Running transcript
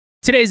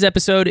Today's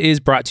episode is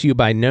brought to you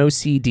by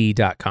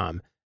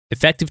NoCD.com.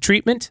 Effective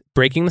treatment,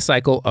 breaking the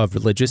cycle of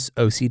religious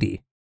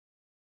OCD.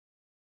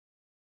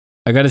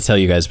 I got to tell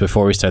you guys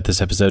before we start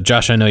this episode,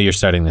 Josh, I know you're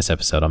starting this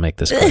episode. I'll make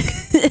this quick.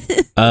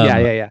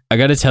 Yeah. I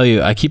got to tell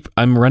you,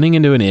 I'm running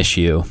into an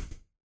issue,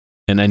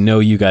 and I know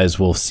you guys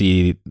will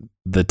see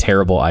the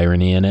terrible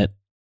irony in it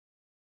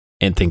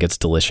and think it's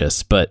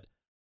delicious, but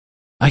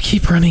I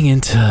keep running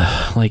into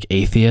like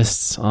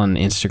atheists on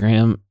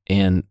Instagram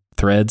and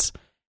Threads,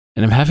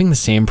 and I'm having the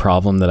same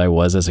problem that I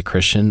was as a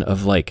Christian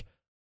of like,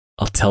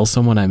 I'll tell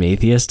someone I'm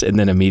atheist, and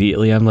then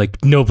immediately I'm like,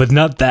 no, but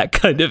not that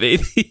kind of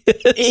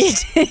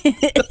atheist.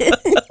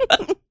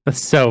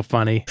 That's so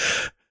funny.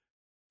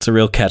 It's a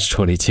real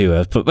catch-22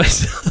 I've put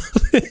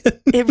myself in.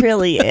 It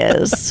really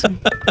is.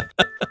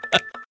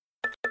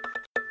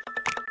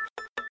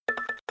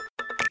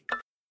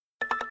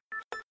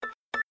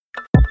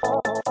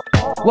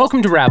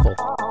 Welcome to Ravel,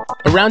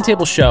 a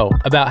roundtable show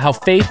about how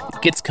faith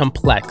gets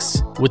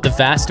complex with the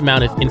vast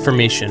amount of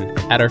information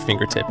at our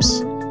fingertips.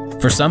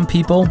 For some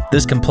people,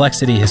 this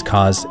complexity has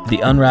caused the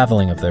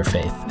unraveling of their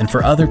faith, and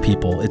for other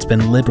people, it's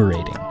been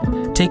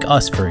liberating. Take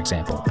us, for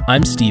example.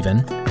 I'm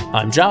Steven.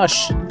 I'm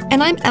Josh.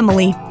 And I'm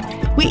Emily.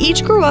 We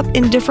each grew up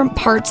in different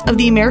parts of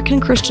the American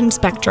Christian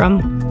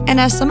spectrum, and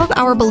as some of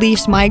our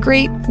beliefs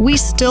migrate, we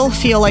still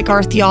feel like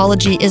our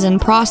theology is in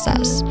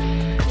process.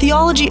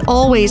 Theology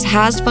always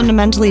has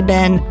fundamentally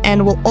been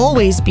and will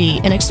always be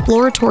an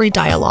exploratory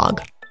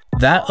dialogue.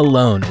 That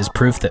alone is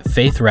proof that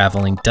faith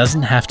raveling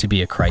doesn't have to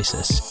be a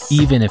crisis,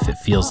 even if it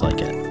feels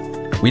like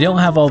it. We don't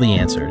have all the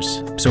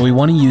answers, so we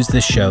want to use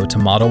this show to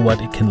model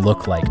what it can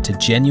look like to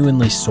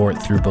genuinely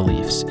sort through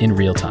beliefs in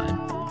real time.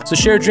 So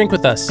share a drink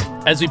with us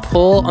as we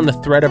pull on the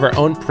thread of our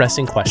own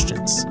pressing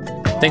questions.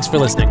 Thanks for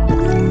listening.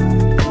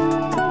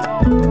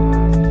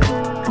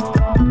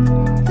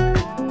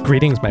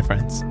 Greetings, my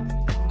friends.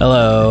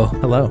 Hello.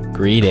 Hello.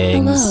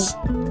 Greetings.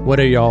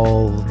 What are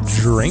y'all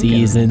drinking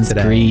Season's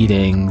today?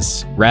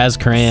 Greetings. Raz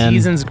Cran.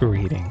 Season's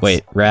greetings.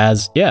 Wait,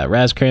 Raz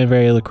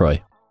Cranberry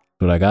LaCroix.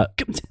 What I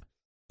got?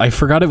 I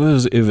forgot if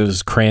it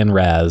was Cran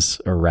Raz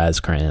or Raz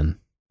Cran.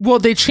 Well,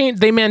 they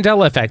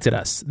Mandela affected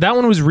us. That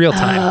one was real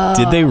time.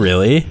 Did they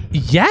really?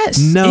 Yes.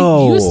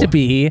 No. It used to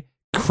be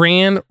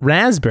Cran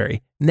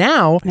Raspberry.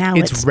 Now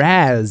it's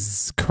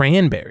Raz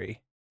Cranberry.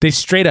 They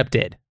straight up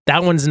did.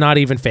 That one's not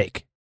even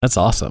fake. That's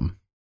awesome.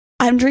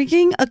 I'm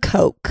drinking a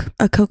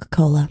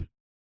Coca-Cola.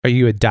 Are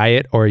you a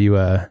diet or are you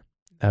a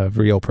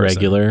real person?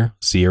 Regular,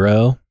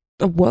 zero.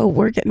 Whoa,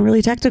 we're getting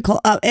really technical.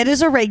 It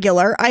is a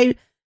regular. I,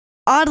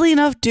 oddly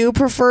enough, do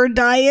prefer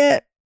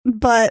diet,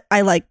 but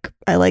I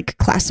like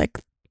classic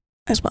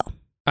as well.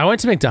 I went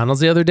to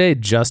McDonald's the other day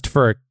just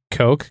for a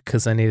Coke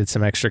because I needed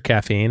some extra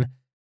caffeine.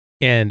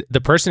 And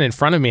the person in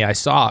front of me I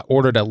saw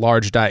ordered a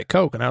large Diet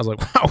Coke. And I was like,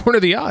 wow, what are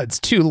the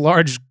odds? 2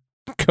 large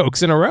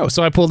Cokes in a row.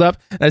 So I pulled up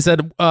and I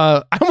said,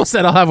 I almost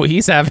said I'll have what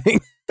he's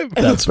having.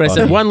 That's But funny. I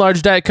said 1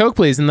 large Diet Coke,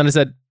 please. And then I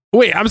said,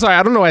 wait, I'm sorry.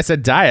 I don't know why I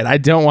said diet. I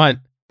don't want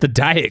the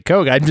Diet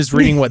Coke. I'm just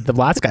reading what the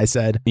last guy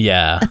said.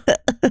 Yeah.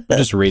 I'm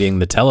just reading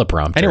the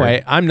teleprompter.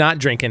 Anyway, I'm not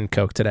drinking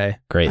Coke today.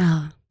 Great.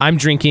 I'm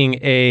drinking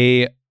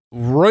a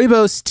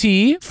Rooibos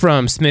tea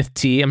from Smith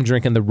Tea. I'm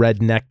drinking the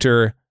Red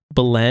Nectar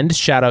blend.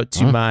 Shout out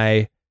to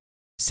my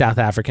South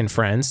African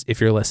friends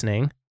if you're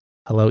listening.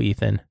 Hello,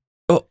 Ethan.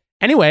 Oh.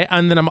 Anyway,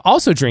 and then I'm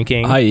also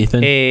drinking Hi,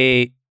 Ethan.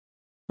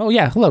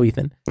 Hello,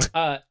 Ethan.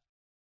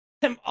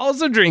 I'm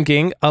also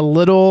drinking a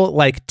little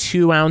like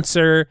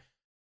 2-ouncer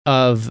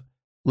of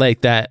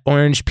like that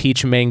orange,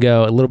 peach,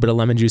 mango, a little bit of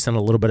lemon juice, and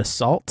a little bit of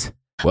salt.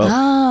 Whoa.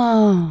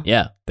 Oh.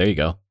 Yeah, there you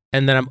go.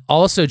 And then I'm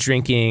also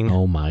drinking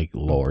Oh my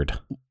Lord.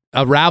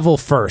 a Ravel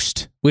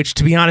First, which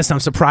to be honest, I'm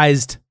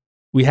surprised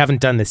we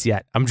haven't done this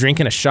yet. I'm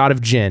drinking a shot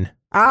of gin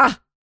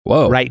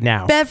Whoa. right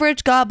now.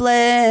 Beverage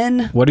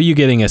goblin. What are you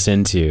getting us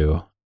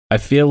into? I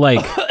feel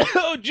like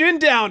Oh, gin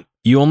down.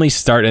 you only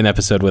start an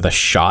episode with a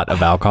shot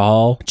of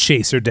alcohol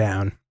Chaser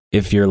down.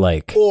 if you're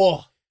like,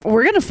 Oh,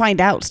 We're going to find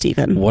out,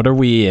 Stephen. what are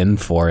we in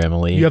for,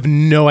 Emily? you have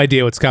no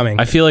idea what's coming.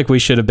 I feel like we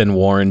should have been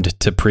warned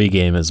to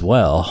pregame as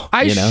well.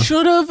 I you know?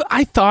 should have.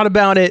 I thought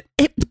about it,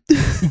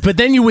 but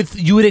then you would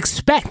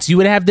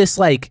have this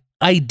like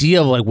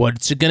idea of like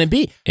what's it gonna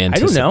be. I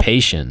don't know.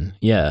 Anticipation.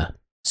 Yeah.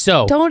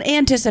 So Don't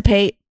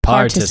anticipate,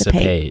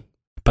 participate.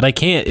 But I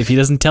can't if he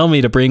doesn't tell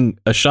me to bring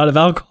a shot of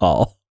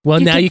alcohol. well,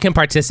 You now can- you can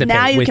participate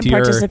Now you with can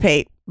your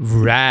participate.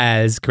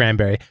 Raz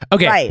Cranberry.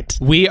 Okay, Right.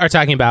 we are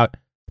talking about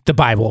the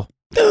Bible.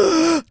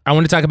 I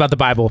want to talk about the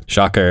Bible.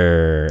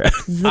 Shocker.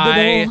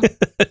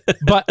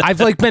 But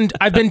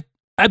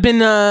I've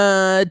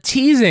been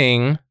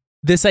teasing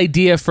this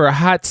idea for a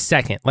hot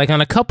second. Like on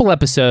a couple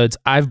episodes,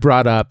 I've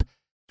brought up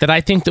that I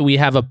think that we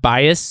have a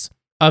bias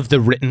of the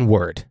written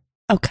word.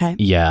 Okay.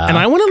 Yeah. And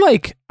I want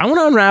to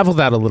unravel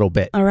that a little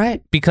bit All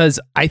right. because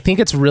I think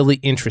it's really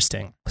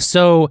interesting.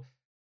 So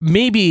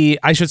maybe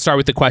I should start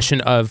with the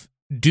question of,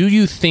 do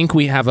you think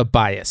we have a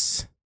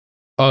bias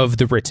of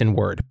the written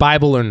word,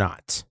 Bible or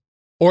not?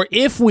 Or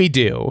if we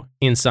do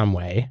in some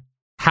way,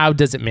 how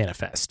does it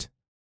manifest?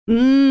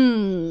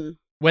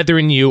 whether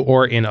in you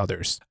or in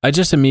others. I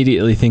just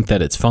immediately think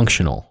that it's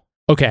functional.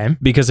 Okay.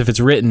 Because if it's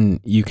written,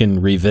 you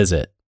can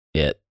revisit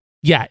it.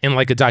 Yeah, in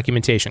like a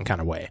documentation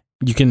kind of way.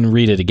 You can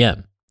read it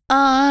again.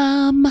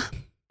 I'm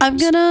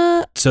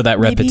gonna. So that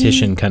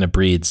repetition kind of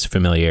breeds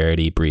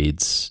familiarity,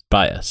 breeds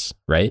bias,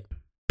 right?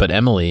 But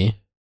Emily.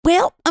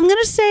 Well, I'm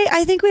gonna say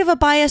I think we have a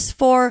bias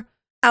for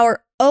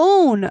our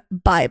own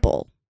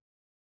Bible,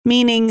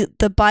 meaning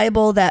the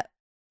Bible that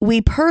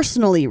we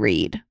personally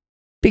read,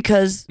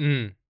 because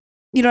do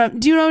you know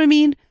what I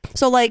mean?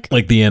 So like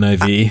the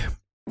NIV.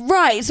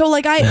 Right. So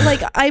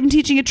I'm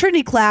teaching a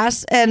Trinity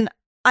class, and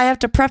I have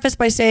to preface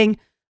by saying,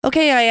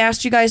 okay, I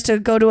asked you guys to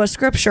go to a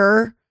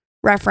scripture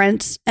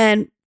reference,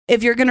 and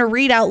if you're going to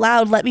read out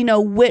loud, let me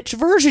know which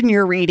version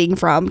you're reading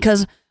from,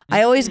 because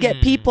I always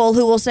get people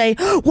who will say,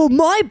 well,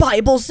 my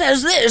Bible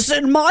says this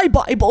and my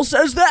Bible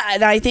says that.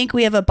 And I think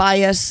we have a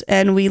bias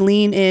and we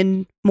lean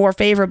in more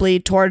favorably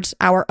towards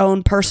our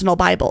own personal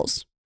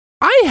Bibles.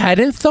 I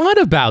hadn't thought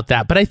about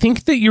that, but I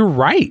think that you're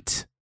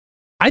right.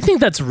 I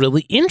think that's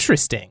really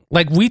interesting.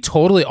 Like, we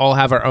totally all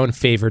have our own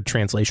favored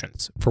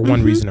translations for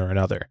one reason or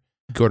another,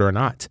 good or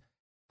not.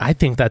 I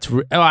think that's...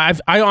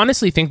 I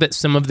honestly think that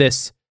some of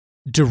this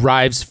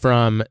derives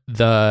from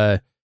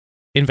the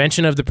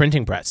invention of the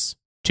printing press,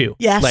 too.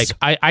 Yes. Like,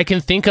 I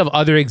can think of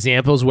other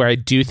examples where I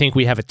do think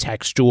we have a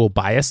textual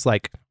bias,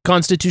 like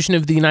Constitution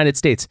of the United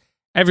States.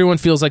 Everyone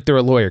feels like they're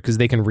a lawyer because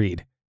they can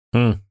read.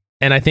 And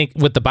I think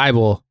with the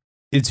Bible,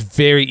 it's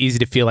very easy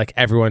to feel like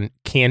everyone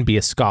can be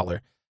a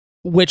scholar,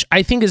 which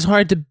I think is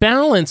hard to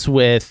balance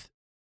with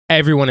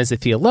everyone is a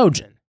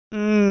theologian.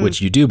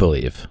 Which you do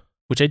believe.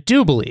 Which I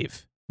do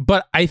believe.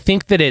 But I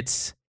think that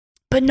it's...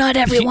 But not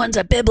everyone's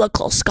a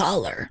biblical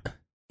scholar.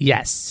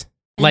 Yes.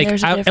 And like,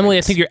 there's a Emily, I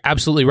difference. think you're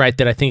absolutely right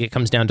that I think it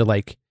comes down to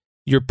like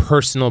your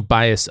personal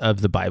bias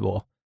of the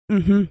Bible.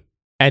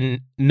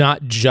 And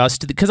not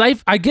just... Because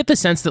I get the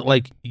sense that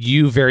like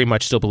you very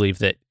much still believe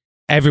that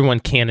everyone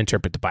can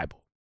interpret the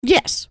Bible.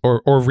 Yes.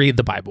 Or read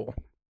the Bible.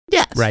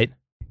 Yes. Right?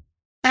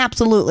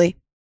 Absolutely.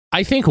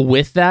 I think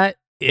with that,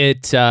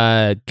 it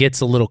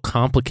gets a little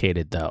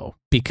complicated, though,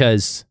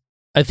 because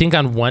I think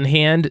on one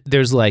hand,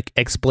 there's like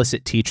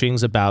explicit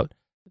teachings about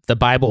the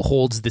Bible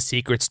holds the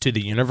secrets to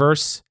the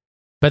universe,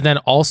 but then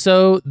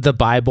also the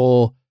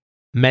Bible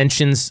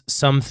mentions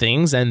some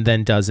things and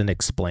then doesn't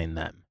explain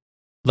them,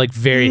 like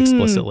very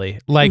explicitly.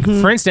 Like,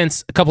 for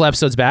instance, a couple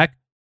episodes back,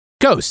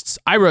 ghosts.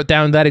 I wrote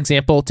down that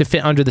example to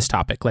fit under this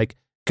topic, like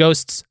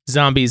ghosts,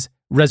 zombies,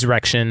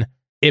 resurrection.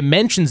 It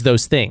mentions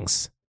those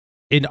things.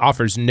 It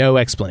offers no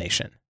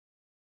explanation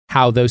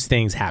how those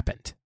things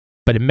happened,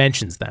 but it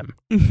mentions them.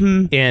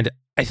 And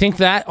I think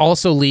that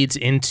also leads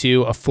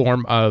into a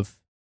form of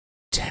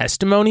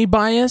testimony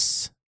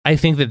bias. I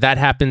think that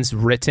happens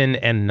written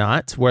and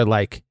not, where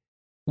like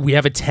we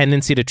have a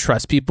tendency to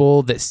trust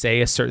people that say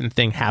a certain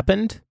thing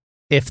happened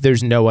if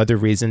there's no other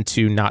reason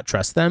to not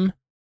trust them.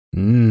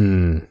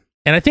 And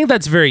I think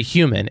that's very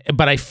human,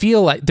 but I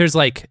feel like there's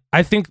like,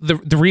 I think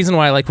the reason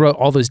why I like wrote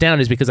all those down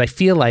is because I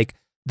feel like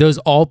those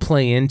all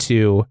play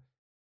into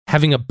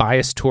having a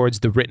bias towards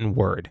the written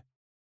word.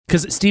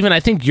 Because Stephen, I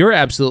think you're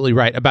absolutely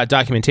right about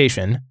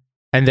documentation,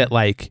 and that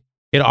like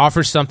it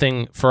offers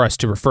something for us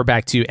to refer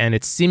back to, and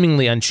it's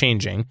seemingly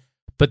unchanging.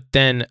 But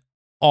then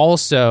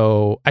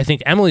also, I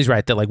think Emily's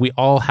right that like we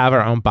all have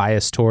our own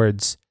bias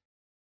towards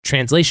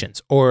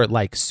translations or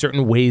like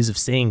certain ways of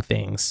saying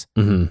things,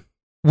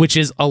 which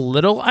is a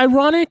little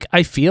ironic,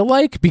 I feel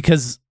like,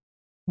 because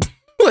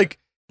like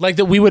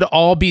that we would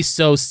all be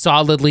so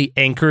solidly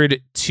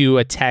anchored to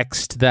a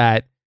text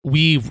that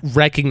we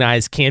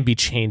recognize can be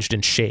changed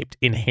and shaped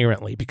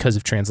inherently because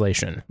of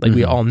translation. Like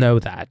we all know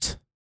that,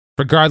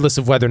 regardless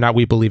of whether or not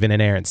we believe in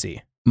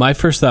inerrancy. My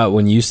first thought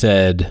when you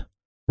said,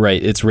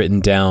 right, it's written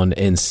down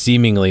and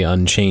seemingly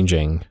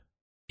unchanging,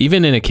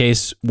 even in a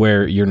case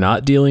where you're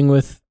not dealing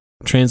with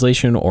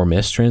translation or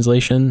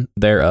mistranslation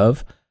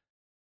thereof,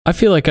 I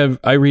feel like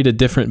I read a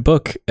different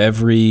book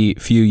every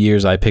few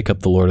years. I pick up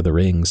The Lord of the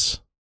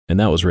Rings, and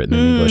that was written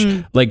in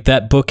English. Like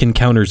that book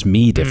encounters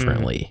me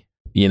differently,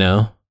 you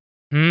know?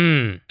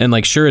 And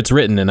like, sure, it's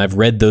written and I've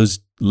read those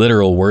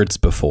literal words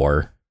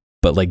before,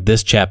 but like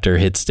this chapter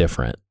hits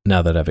different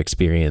now that I've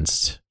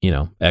experienced, you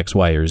know, X,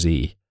 Y, or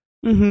Z.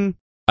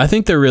 I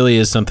think there really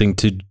is something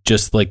to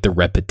just like the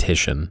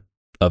repetition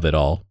of it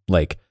all.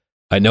 Like,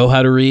 I know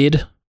how to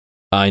read.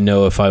 I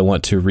know if I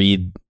want to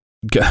read,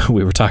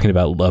 we were talking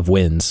about Love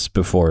Wins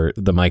before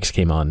the mics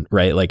came on,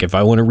 right? Like if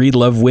I want to read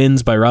Love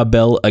Wins by Rob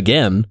Bell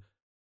again,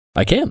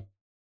 I can.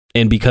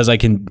 And because I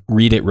can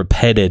read it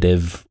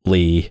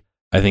repetitively,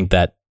 I think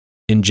that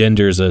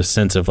engenders a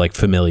sense of like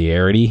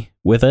familiarity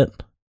with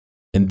it.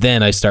 And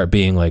then I start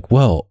being like,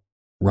 well,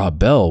 Rob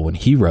Bell, when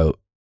he wrote,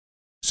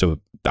 so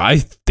I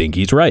think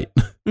he's right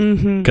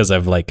because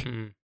I've like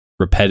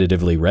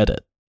repetitively read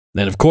it.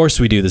 And of course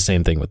we do the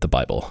same thing with the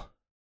Bible.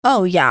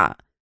 Oh, yeah.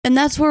 And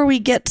that's where we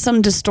get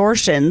some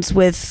distortions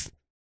with,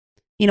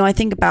 you know, I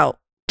think about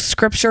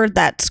scripture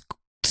that's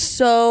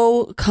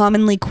so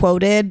commonly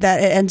quoted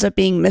that it ends up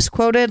being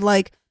misquoted,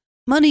 like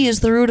money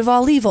is the root of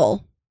all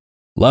evil.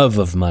 Love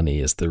of money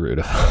is the root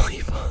of all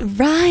evil.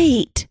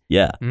 Right.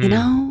 Yeah. You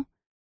know?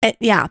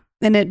 Yeah.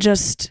 And it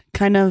just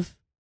kind of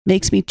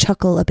makes me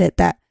chuckle a bit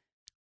that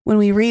when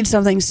we read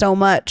something so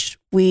much,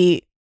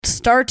 we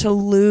start to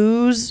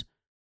lose,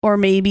 or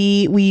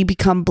maybe we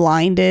become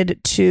blinded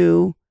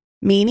to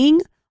meaning,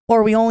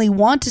 or we only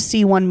want to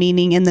see one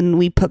meaning and then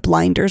we put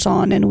blinders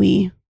on and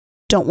we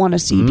don't want to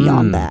see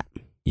beyond that.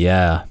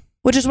 Yeah.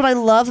 Which is what I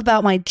love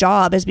about my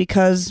job, is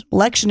because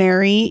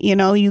lectionary, you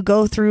know, you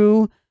go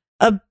through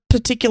a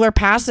particular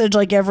passage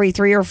like every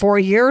 3 or 4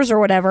 years or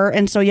whatever.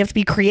 And so you have to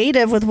be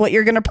creative with what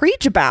you're going to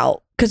preach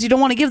about, because you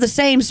don't want to give the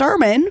same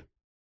sermon,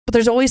 but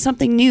there's always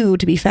something new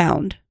to be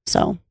found.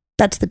 So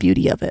that's the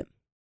beauty of it.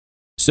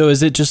 So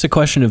is it just a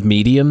question of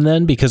medium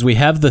then? Because we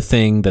have the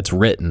thing that's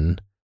written,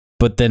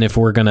 but then if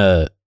we're going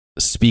to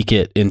speak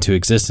it into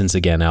existence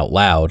again out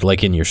loud,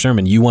 like in your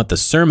sermon, you want the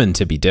sermon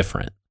to be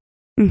different,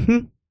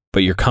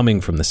 but you're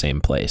coming from the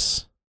same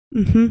place.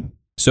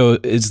 So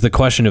is the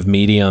question of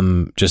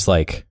medium just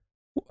like,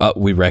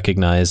 we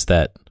recognize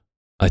that,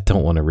 I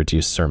don't want to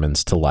reduce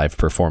sermons to live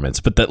performance,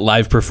 but that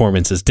live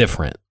performance is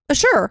different.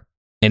 Sure.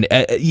 And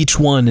each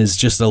one is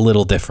just a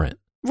little different.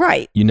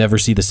 Right. You never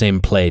see the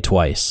same play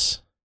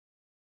twice.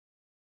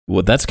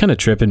 Well, that's kind of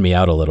tripping me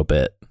out a little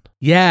bit.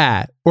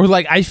 Yeah. Or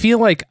like, I feel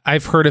like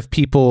I've heard of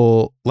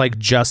people like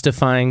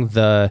justifying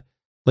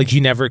like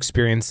you never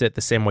experience it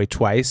the same way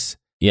twice.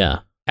 Yeah.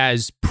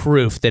 As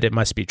proof that it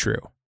must be true.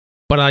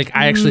 But like,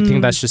 I actually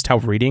think that's just how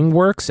reading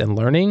works and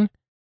learning,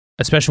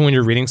 especially when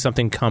you're reading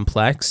something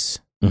complex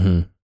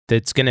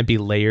that's going to be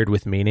layered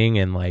with meaning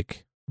and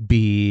like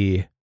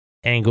be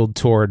angled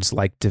towards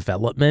like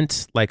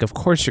development. Like, of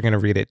course you're going to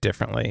read it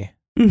differently.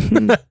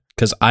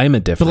 Because I'm a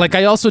different. But like,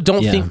 I also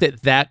don't think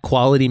that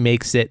quality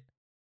makes it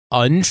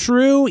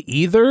untrue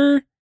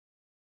either.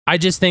 I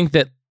just think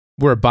that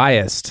we're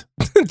biased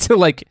to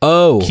like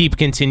keep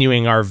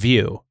continuing our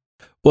view.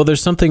 Well,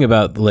 there's something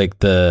about like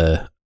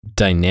the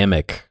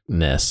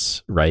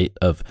dynamicness, right?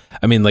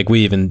 I mean, like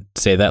we even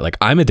say that, like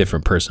I'm a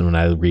different person when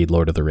I read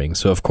Lord of the Rings.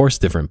 So of course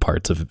different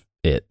parts of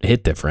it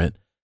hit different.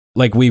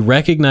 Like we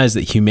recognize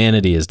that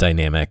humanity is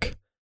dynamic,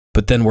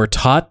 but then we're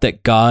taught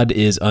that God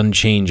is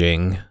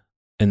unchanging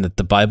and that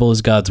the Bible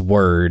is God's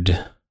word.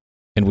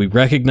 And we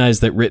recognize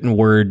that written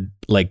word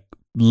like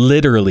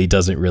literally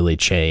doesn't really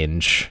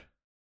change.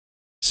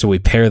 So we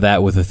pair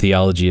that with a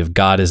theology of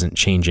God isn't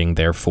changing,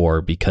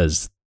 therefore,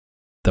 because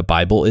the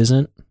Bible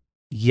isn't.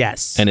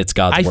 Yes. And it's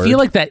God's word. I feel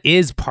like that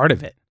is part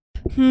of it.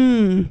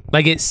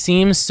 Like it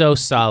seems so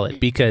solid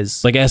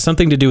because like it has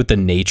something to do with the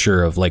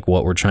nature of like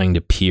what we're trying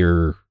to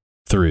peer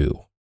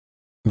through,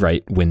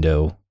 right?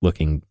 Window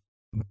looking,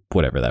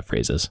 whatever that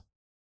phrase is,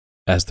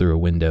 as through a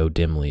window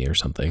dimly or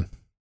something.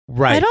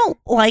 Right. I don't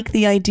like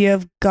the idea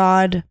of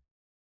God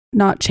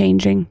not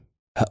changing.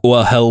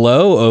 Well,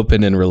 hello,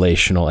 open and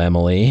relational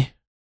Emily.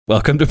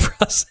 Welcome to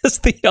Process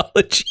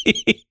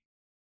Theology.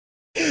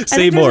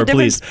 Say more,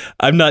 please.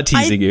 I'm not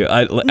teasing you.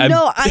 I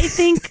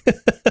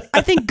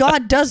think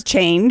God does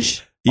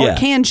change or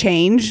can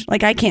change.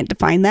 Like I can't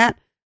define that.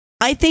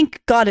 I think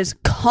God is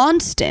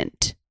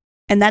constant,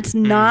 and that's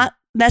not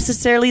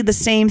necessarily the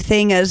same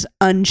thing as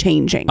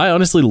unchanging. I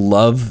honestly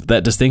love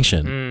that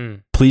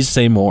distinction. Please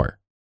say more.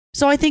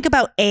 So I think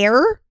about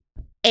air.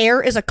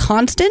 Air is a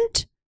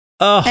constant,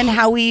 and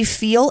how we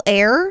feel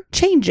air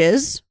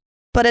changes,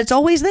 but it's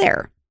always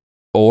there.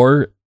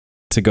 Or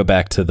to go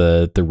back to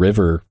the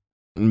river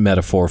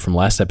metaphor from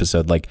last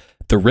episode, like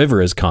the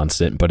river is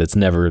constant, but it's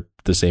never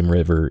the same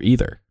river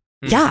either.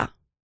 Yeah.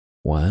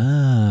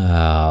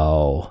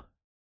 Wow.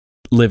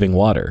 Living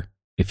water,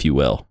 if you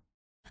will.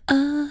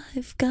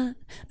 I've got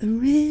a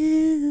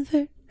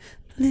river,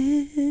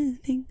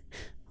 living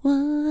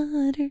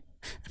water,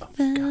 a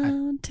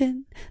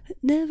fountain that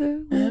never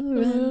will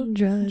run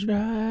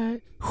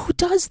dry. Who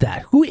does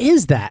that? Who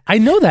is that? I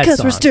know that song.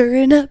 Because we're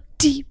stirring up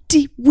deep,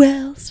 deep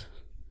wells.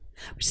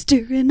 We're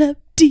stirring up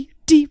deep,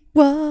 deep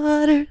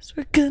waters.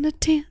 We're gonna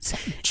dance.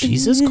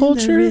 Jesus in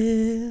culture?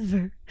 The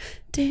river.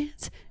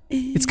 Dance.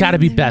 It's got to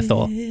be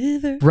Bethel,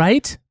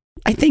 right?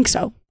 I think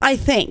so. I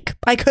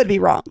could be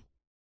wrong.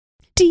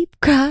 Deep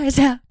cries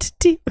out to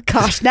deep.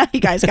 Gosh, now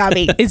you guys got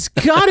me. It's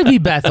got to be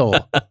Bethel,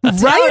 right?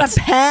 Down a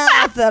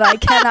path that I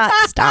cannot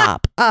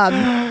stop.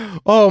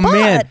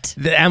 Man,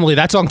 Emily,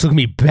 that song took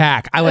me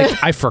back.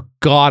 I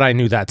forgot I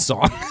knew that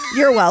song.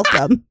 You're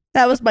welcome.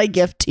 That was my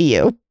gift to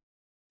you.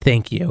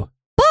 Thank you.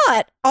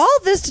 But all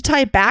this to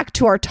tie back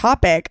to our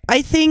topic,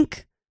 I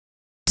think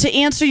to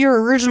answer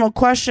your original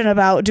question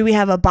about do we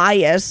have a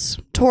bias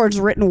towards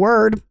written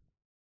word,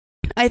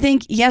 I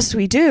think yes,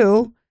 we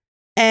do.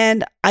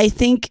 And I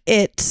think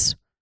it's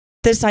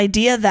this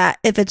idea that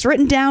if it's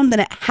written down, then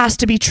it has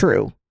to be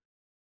true.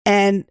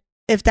 And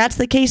if that's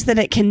the case, then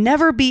it can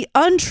never be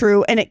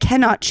untrue and it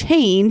cannot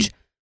change.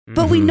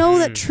 But we know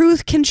that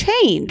truth can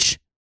change.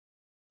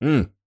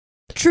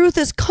 Truth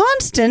is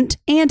constant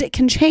and it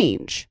can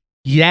change.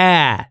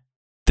 Yeah.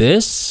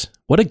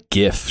 What a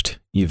gift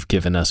you've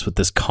given us with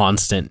this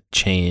constant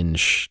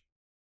change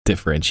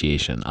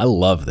differentiation. I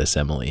love this,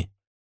 Emily.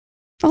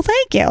 Well,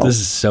 thank you.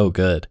 This is so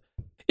good.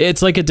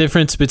 It's like a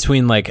difference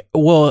between like,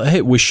 well,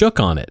 hey, we shook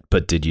on it,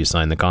 but did you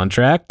sign the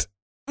contract?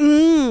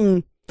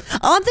 I'm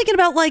thinking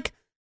about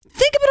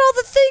think about all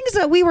the things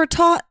that we were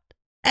taught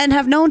and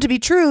have known to be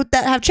true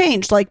that have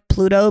changed, like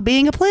Pluto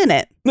being a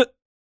planet.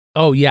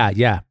 Oh, yeah.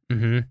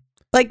 Mm-hmm.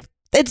 Like,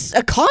 it's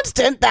a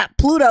constant that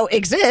Pluto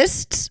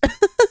exists,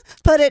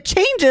 but it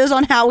changes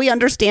on how we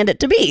understand it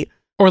to be.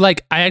 Or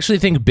like, I actually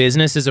think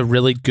business is a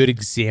really good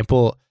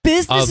example.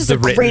 Business of is the a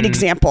great written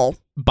example.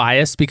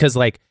 bias, because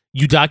like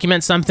you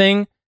document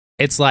something,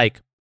 it's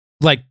like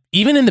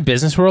even in the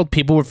business world,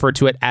 people refer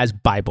to it as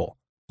Bible.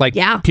 Like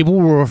people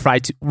will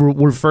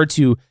refer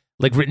to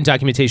like written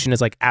documentation as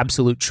like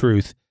absolute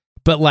truth.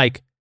 But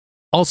like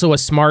also a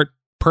smart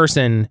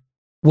person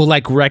will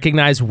like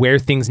recognize where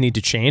things need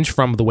to change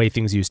from the way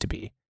things used to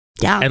be.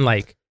 Yeah. And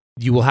like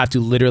you will have to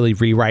literally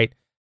rewrite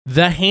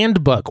the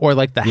handbook or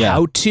like the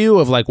how-to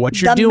of like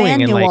what you're doing.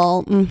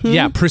 Manual. And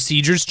like,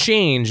 procedures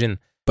change.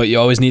 But you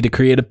always need to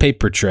create a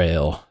paper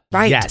trail.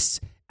 Right. Yes.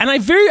 And I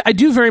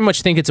do very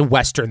much think it's a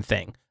Western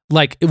thing.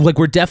 Like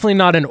we're definitely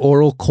not an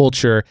oral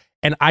culture.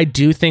 And I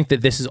do think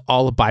that this is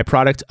all a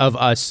byproduct of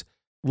us,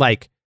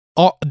 like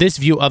this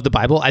view of the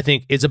Bible, I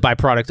think is a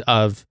byproduct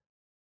of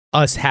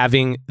us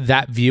having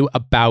that view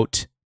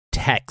about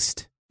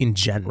text in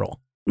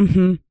general.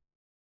 Mm-hmm.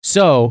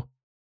 So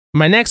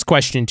my next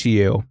question to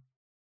you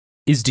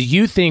is, do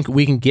you think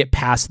we can get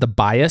past the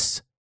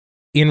bias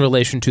in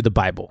relation to the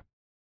Bible?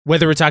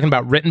 Whether we're talking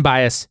about written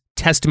bias,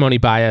 testimony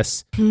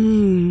bias,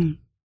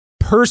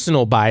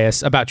 personal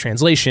bias about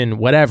translation,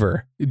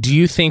 whatever, do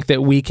you think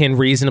that we can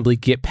reasonably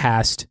get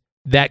past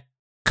that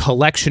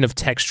collection of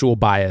textual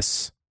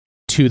bias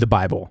to the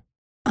Bible?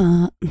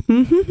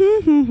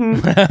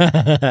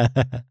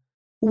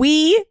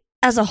 We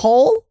as a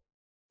whole,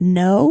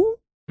 no.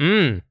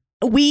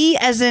 We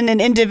as in an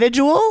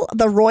individual,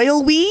 the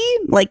royal we,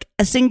 like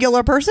a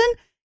singular person,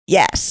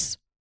 yes.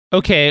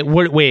 Okay,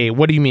 wait,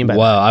 what do you mean by that?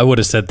 Wow, I would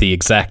have said the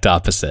exact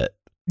opposite.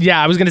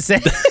 Yeah, I was going to say.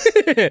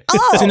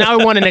 Oh. So now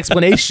I want an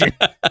explanation.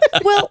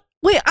 Well,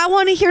 wait, I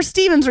want to hear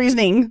Stephen's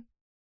reasoning.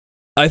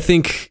 I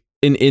think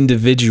an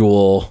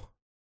individual,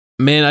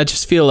 man, I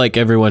just feel like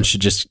everyone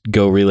should just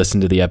go re-listen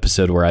to the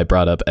episode where I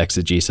brought up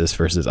exegesis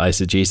versus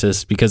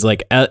eisegesis, because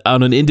like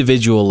on an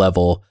individual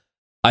level,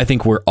 I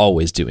think we're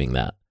always doing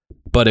that.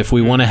 But if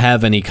we want to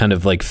have any kind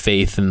of like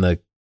faith in the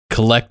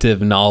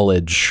collective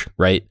knowledge,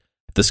 right?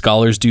 The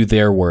scholars do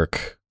their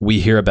work.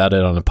 We hear about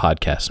it on a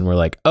podcast and we're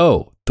like,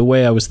 oh, the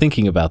way I was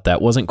thinking about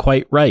that wasn't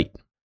quite right.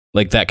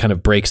 Like that kind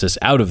of breaks us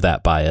out of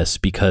that bias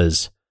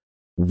because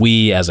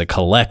we as a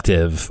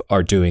collective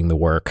are doing the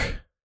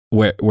work.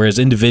 Whereas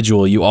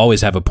individual, you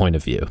always have a point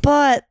of view.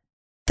 But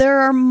there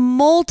are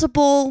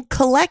multiple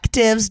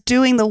collectives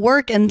doing the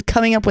work and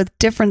coming up with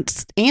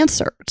different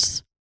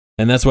answers.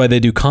 And that's why they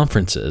do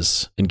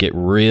conferences and get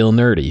real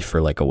nerdy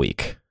for like a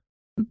week.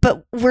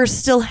 But we're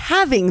still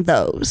having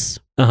those.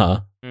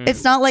 Uh-huh.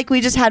 It's not like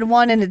we just had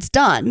one and it's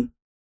done.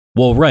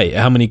 Well, right.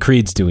 How many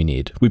creeds do we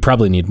need? We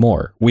probably need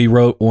more. We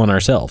wrote one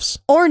ourselves.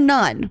 Or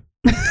none.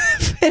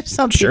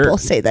 Some people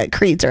say that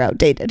creeds are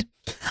outdated.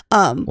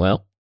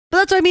 Well. But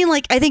that's what I mean.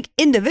 Like, I think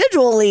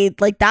individually,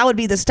 like that would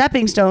be the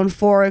stepping stone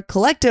for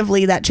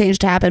collectively that change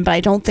to happen. But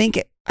I don't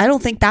think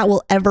that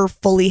will ever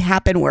fully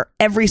happen where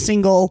every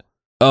single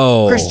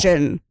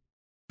Christian.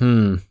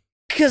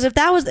 Because if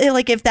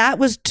that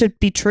was to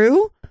be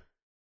true,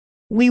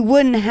 we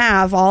wouldn't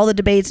have all the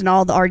debates and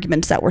all the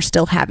arguments that we're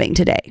still having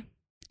today.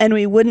 And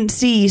we wouldn't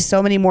see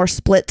so many more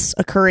splits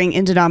occurring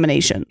in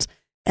denominations.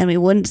 And we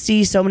wouldn't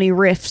see so many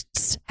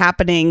rifts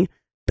happening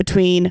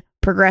between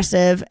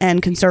progressive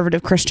and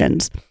conservative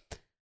Christians.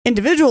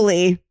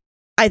 Individually,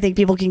 I think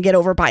people can get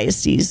over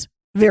biases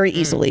very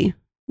easily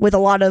with a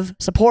lot of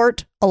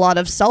support, a lot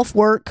of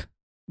self-work.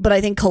 But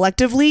I think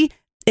collectively,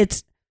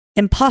 it's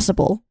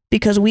impossible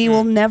because we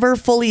will never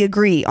fully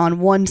agree on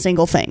one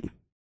single thing.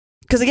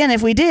 Because again,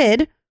 if we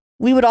did,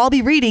 we would all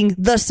be reading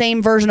the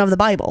same version of the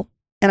Bible.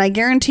 And I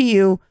guarantee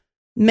you,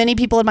 many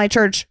people in my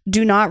church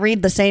do not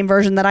read the same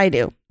version that I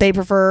do. They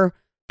prefer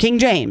King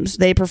James.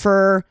 They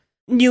prefer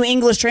New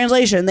English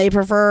Translation. They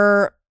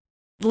prefer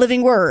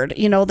Living Word.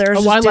 You know,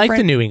 there's I like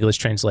the New English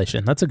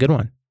Translation. That's a good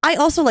one. I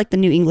also like the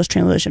New English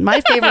Translation. My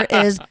favorite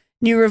is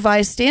New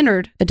Revised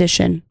Standard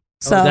Edition.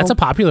 So that's a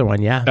popular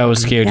one, yeah. I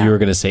was scared you were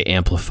going to say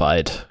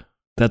Amplified.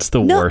 That's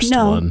the worst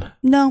one.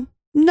 No,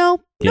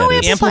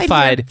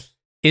 Amplified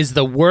is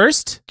the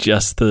worst,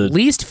 just the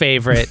least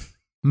favorite,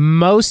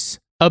 most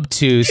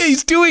obtuse. Yeah,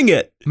 he's doing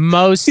it.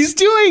 He's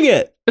doing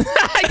it.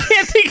 I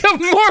can't think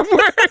of more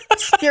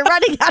words. You're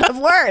running out of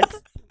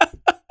words.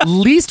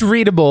 Least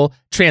readable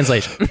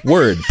translation.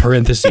 Word,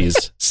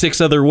 parentheses, 6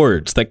 other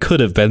words that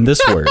could have been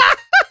this word.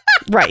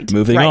 Right.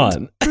 Moving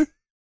on.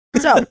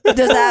 So,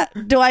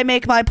 do I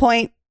make my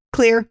point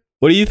clear?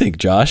 What do you think,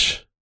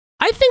 Josh?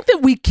 I think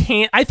that we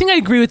can't. I think I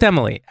agree with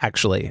Emily,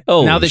 actually.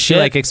 Oh, now that shit. she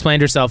like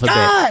explained herself a bit.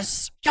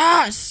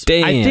 Yes.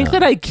 Damn. I think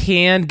that I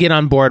can get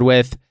on board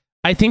with.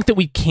 I think that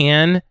we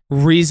can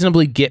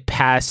reasonably get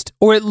past,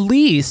 or at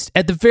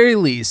the very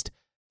least,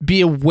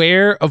 be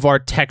aware of our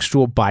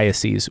textual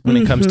biases when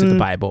it comes to the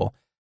Bible.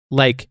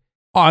 Like,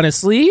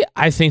 honestly,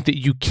 I think that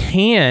you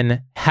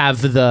can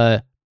have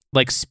the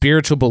like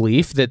spiritual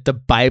belief that the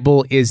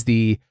Bible is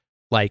the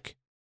like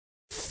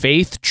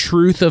faith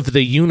truth of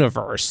the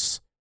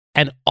universe,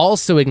 and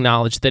also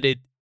acknowledge that it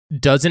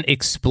doesn't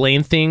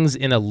explain things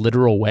in a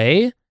literal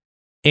way,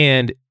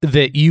 and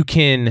that you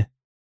can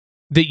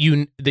that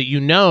you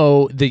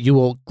know that you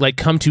will like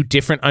come to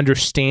different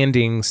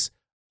understandings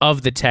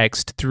of the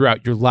text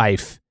throughout your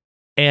life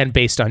and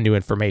based on new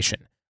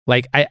information.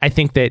 Like I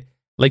think that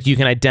like you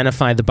can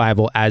identify the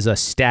Bible as a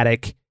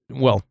static,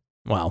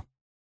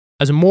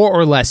 as a more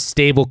or less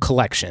stable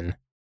collection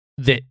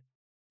that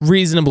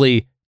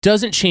reasonably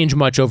doesn't change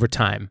much over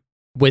time,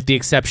 with the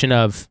exception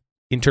of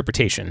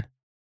interpretation.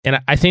 And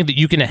I think that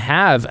you can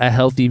have a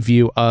healthy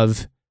view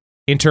of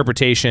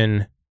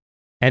interpretation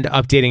and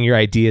updating your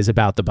ideas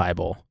about the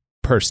Bible,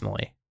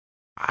 personally.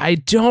 I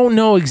don't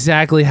know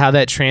exactly how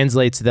that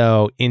translates,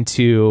 though,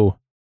 into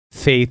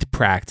faith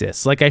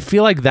practice. Like, I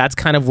feel like that's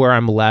kind of where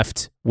I'm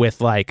left with,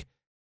 like,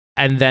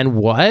 and then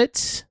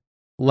what?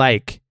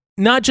 Like,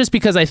 not just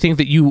because I think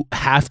that you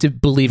have to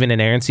believe in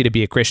inerrancy to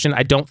be a Christian.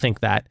 I don't think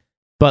that.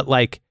 But,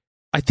 like,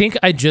 I think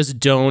I just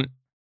don't.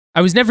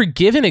 I was never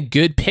given a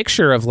good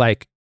picture of,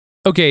 like,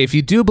 okay, if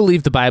you do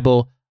believe the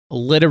Bible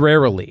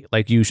literarily,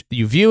 like you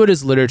view it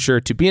as literature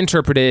to be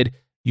interpreted,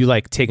 you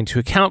like take into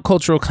account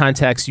cultural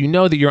context, you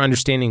know that your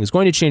understanding is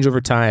going to change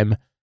over time,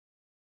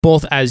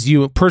 both as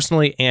you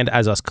personally and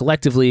as us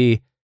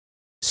collectively.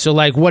 So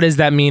like, what does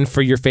that mean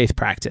for your faith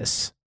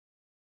practice?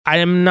 I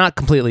am not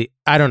completely,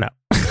 I don't know.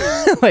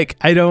 Like,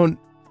 I don't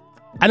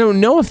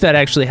know if that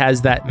actually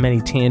has that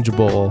many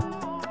tangible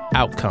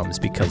outcomes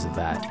because of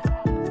that.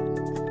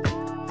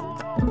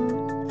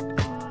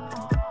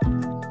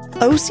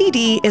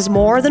 OCD is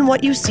more than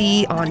what you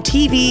see on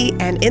TV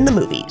and in the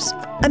movies.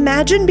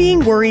 Imagine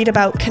being worried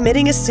about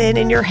committing a sin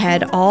in your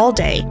head all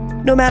day,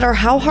 no matter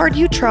how hard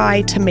you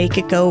try to make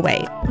it go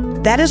away.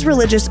 That is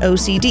religious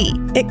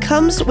OCD. It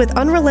comes with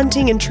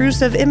unrelenting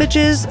intrusive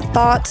images,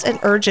 thoughts, and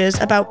urges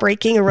about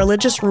breaking a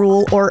religious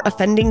rule or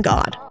offending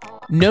God.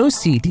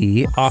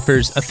 NoCD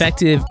offers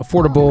effective,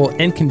 affordable,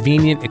 and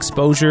convenient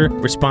exposure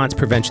response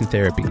prevention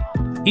therapy.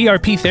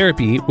 ERP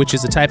therapy, which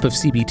is a type of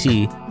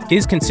CBT,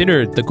 is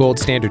considered the gold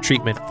standard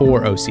treatment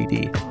for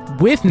OCD.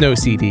 With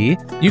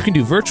NoCD, you can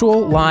do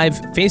virtual,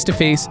 live,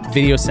 face-to-face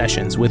video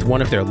sessions with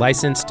one of their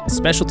licensed,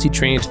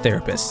 specialty-trained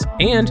therapists,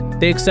 and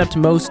they accept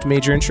most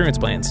major insurance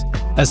plans.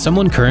 As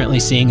someone currently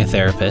seeing a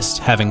therapist,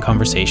 having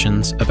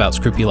conversations about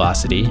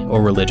scrupulosity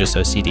or religious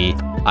OCD,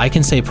 I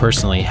can say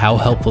personally how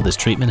helpful this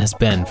treatment has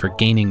been for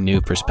gaining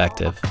new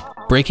perspective.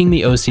 Breaking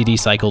the OCD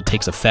cycle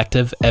takes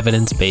effective,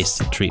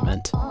 evidence-based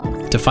treatment.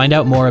 To find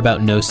out more about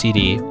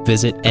NoCD,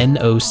 visit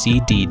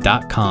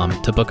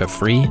nocd.com to book a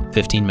free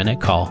 15-minute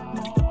call.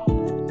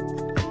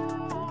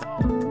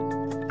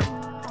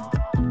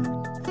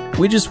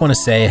 We just want to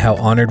say how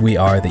honored we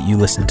are that you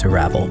listen to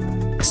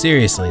Rabble.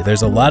 Seriously,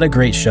 there's a lot of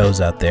great shows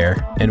out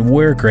there, and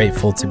we're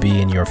grateful to be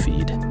in your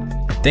feed.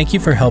 Thank you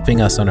for helping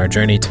us on our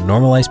journey to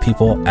normalize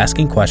people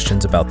asking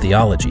questions about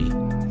theology.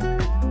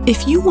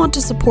 If you want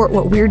to support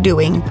what we're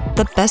doing,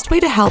 the best way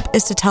to help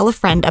is to tell a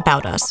friend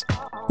about us.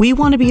 We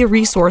want to be a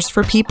resource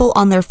for people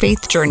on their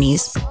faith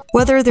journeys,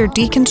 whether they're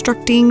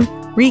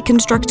deconstructing,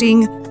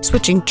 reconstructing,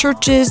 switching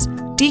churches,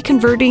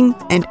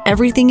 deconverting, and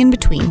everything in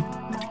between.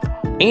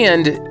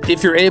 And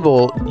if you're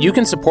able, you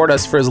can support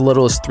us for as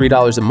little as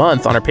 $3 a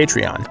month on our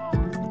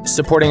Patreon.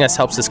 Supporting us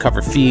helps us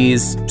cover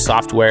fees,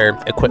 software,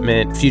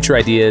 equipment, future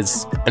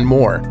ideas, and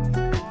more.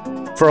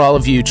 For all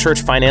of you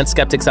church finance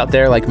skeptics out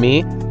there like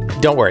me,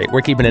 don't worry,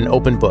 we're keeping an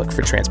open book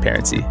for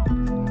transparency.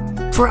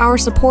 For our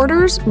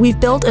supporters, we've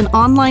built an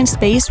online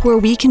space where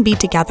we can be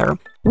together.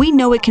 We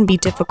know it can be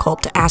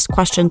difficult to ask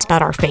questions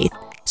about our faith,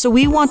 so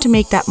we want to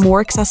make that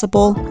more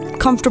accessible,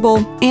 comfortable,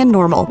 and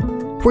normal.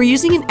 We're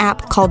using an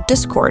app called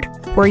Discord,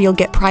 where you'll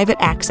get private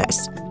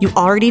access. You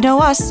already know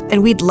us,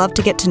 and we'd love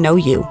to get to know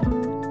you.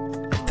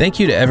 Thank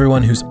you to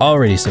everyone who's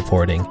already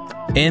supporting,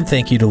 and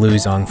thank you to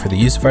Louis Zong for the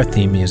use of our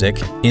theme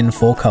music in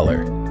full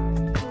color.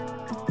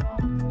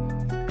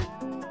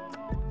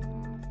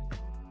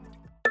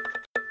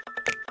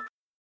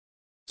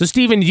 So,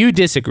 Stephen, you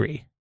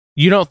disagree.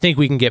 You don't think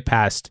we can get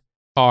past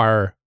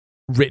our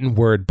written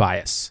word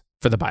bias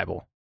for the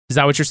Bible. Is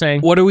that what you're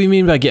saying? What do we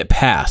mean by get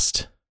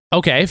past?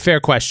 Okay, fair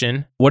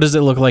question. What does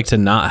it look like to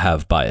not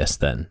have bias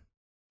then?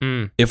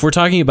 If we're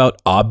talking about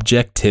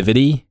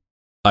objectivity,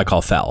 I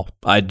call foul.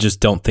 I just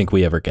don't think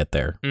we ever get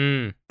there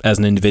as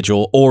an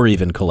individual or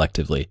even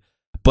collectively.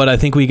 But I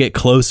think we get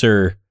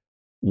closer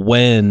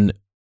when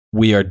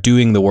we are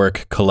doing the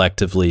work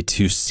collectively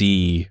to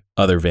see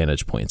other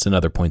vantage points and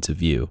other points of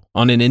view.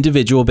 On an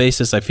individual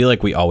basis, I feel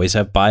like we always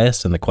have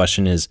bias. And the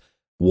question is,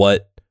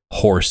 what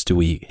horse do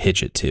we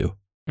hitch it to?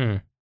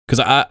 Because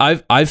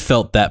I've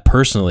felt that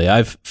personally.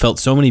 I've felt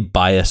so many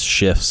bias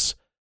shifts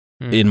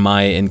in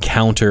my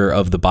encounter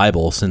of the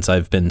Bible since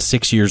I've been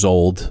 6 years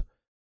old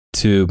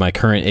to my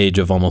current age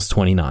of almost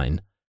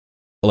 29.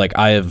 Like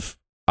I have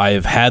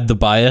had the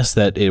bias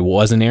that it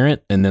was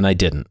inerrant, and then I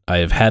didn't. I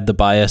have had the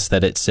bias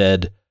that it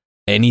said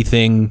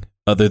anything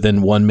other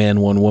than one man,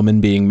 one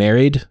woman being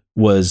married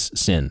was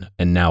sin.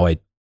 And now I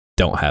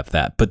don't have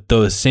that. But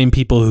those same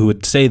people who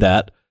would say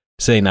that,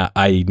 say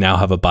I now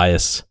have a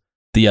bias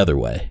the other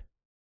way.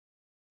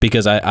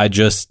 Because I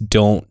just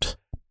don't,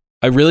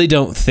 I really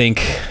don't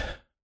think,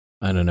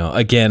 I don't know.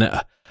 Again,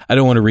 I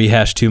don't want to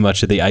rehash too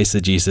much of the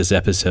eisegesis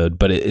episode,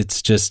 but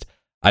it's just,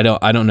 I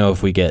don't know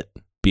if we get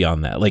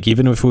beyond that. Like,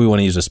 even if we want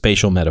to use a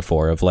spatial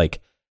metaphor of like,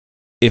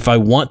 if I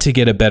want to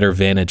get a better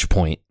vantage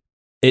point,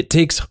 it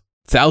takes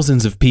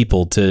thousands of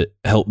people to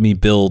help me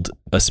build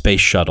a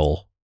space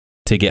shuttle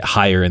to get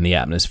higher in the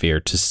atmosphere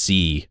to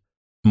see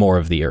more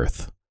of the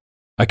Earth.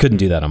 I couldn't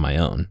do that on my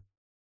own.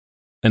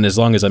 And as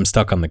long as I'm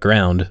stuck on the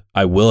ground,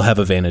 I will have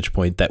a vantage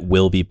point that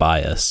will be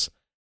bias.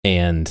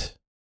 And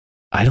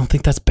I don't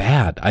think that's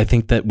bad. I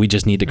think that we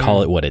just need to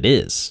call it what it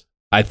is.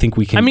 I think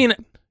we can, I mean,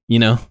 you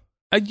know?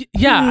 I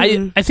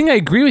think I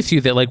agree with you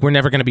that like we're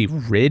never going to be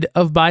rid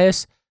of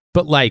bias,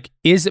 but like,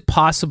 is it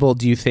possible,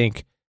 do you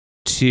think,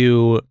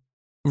 to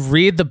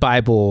read the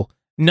Bible,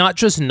 not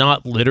just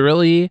not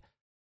literally,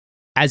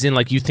 as in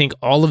like you think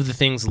all of the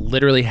things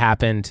literally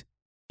happened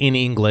in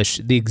English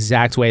the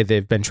exact way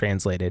they've been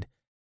translated,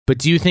 but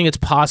do you think it's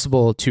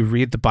possible to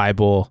read the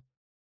Bible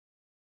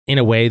in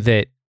a way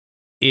that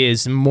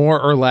is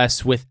more or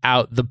less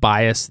without the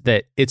bias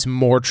that it's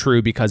more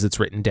true because it's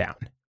written down?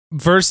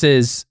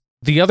 Versus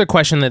the other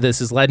question that this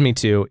has led me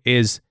to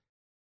is,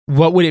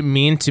 what would it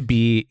mean to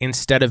be,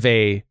 instead of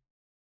a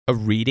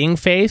reading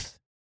faith,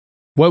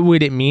 what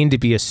would it mean to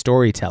be a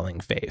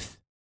storytelling faith?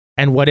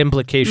 And what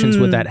implications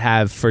would that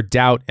have for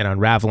doubt and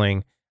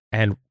unraveling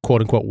and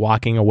quote unquote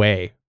walking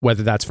away,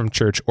 whether that's from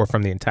church or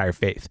from the entire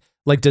faith?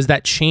 Like, does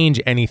that change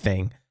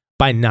anything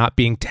by not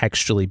being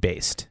textually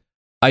based?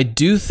 I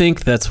do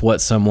think that's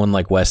what someone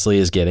like Wesley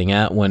is getting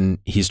at when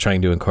he's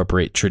trying to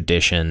incorporate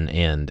tradition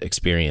and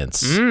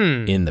experience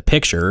in the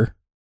picture.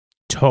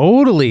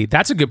 Totally.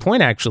 That's a good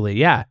point, actually.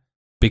 Yeah.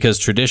 Because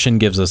tradition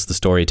gives us the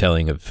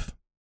storytelling of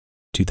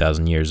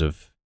 2,000 years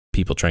of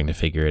people trying to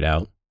figure it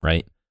out,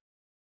 right?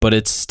 But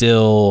it's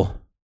still,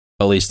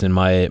 at least in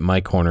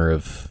my corner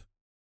of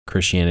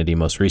Christianity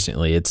most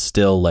recently, it's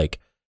still like,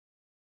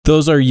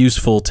 those are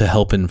useful to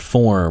help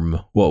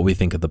inform what we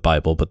think of the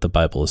Bible, but the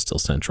Bible is still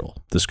central.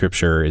 The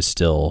scripture is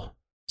still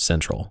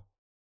central.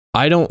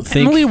 I don't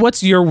think... Emily,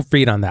 what's your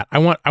read on that? I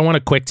want a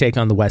quick take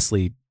on the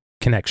Wesley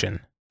connection,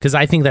 because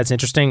I think that's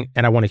interesting,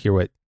 and I want to hear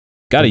what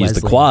Gotta use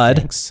the quad.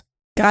 Thinks.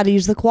 Gotta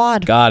use the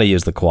quad. Gotta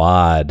use the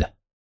quad.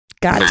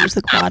 Gotta use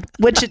the quad.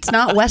 Which it's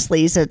not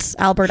Wesley's, it's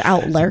Albert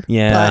Outler.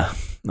 Yeah.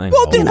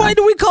 Well, then why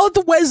do we call it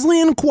the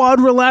Wesleyan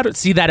quadrilateral?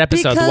 See that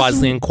episode, the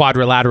Wesleyan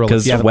quadrilateral?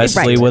 Because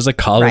Wesley was a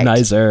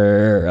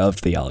colonizer of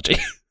theology.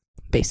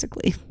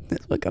 Basically,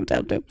 that's what it comes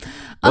down to.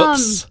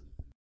 Whoops.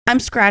 I'm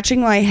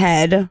scratching my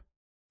head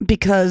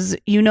because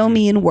you know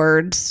me in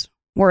words.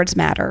 Words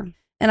matter.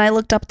 And I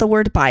looked up the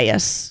word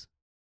bias.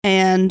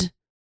 And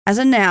as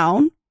a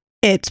noun,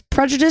 it's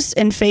prejudice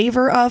in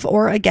favor of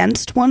or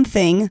against one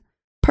thing,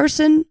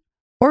 person,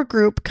 or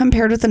group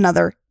compared with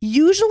another,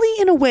 usually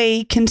in a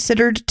way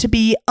considered to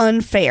be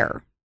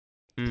unfair.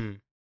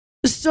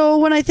 So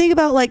when I think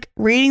about like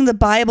reading the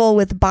Bible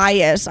with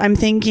bias, I'm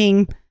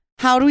thinking,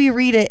 how do we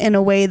read it in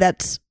a way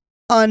that's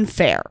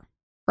unfair,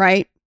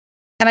 right?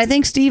 And I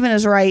think Stephen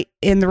is right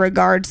in the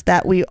regards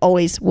that we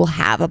always will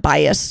have a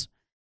bias.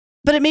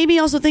 But it made me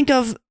also think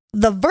of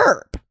the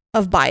verb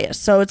of bias.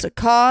 So it's a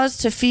cause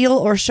to feel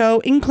or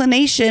show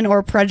inclination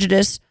or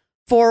prejudice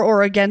for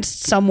or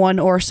against someone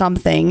or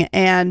something.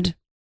 And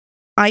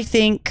I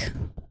think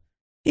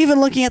even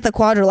looking at the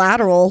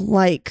quadrilateral,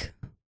 like,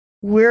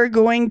 we're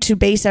going to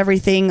base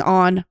everything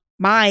on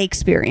my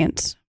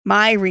experience,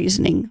 my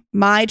reasoning,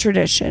 my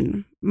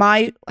tradition,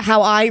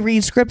 how I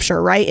read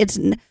scripture, right?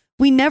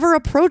 We never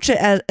approach it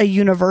as a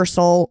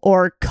universal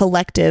or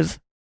collective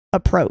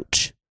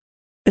approach.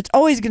 It's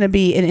always going to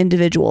be an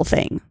individual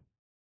thing.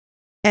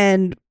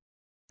 And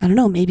I don't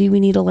know, maybe we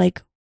need to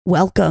like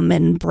welcome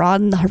and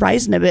broaden the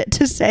horizon a bit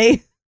to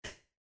say,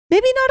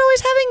 maybe not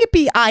always having it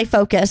be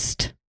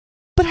I-focused,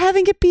 but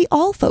having it be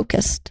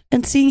all-focused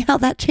and seeing how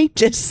that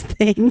changes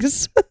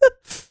things.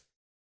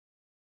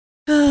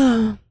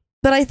 But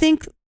I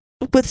think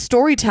with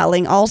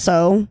storytelling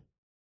also,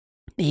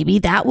 maybe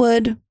that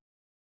would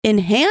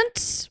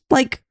enhance,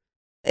 like,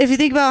 if you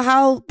think about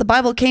how the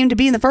Bible came to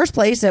be in the first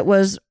place, it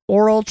was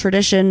oral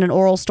tradition and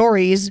oral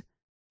stories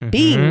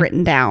being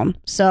written down.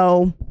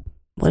 So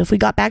what if we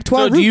got back to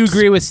our roots? Do you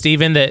agree with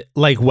Stephen that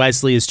like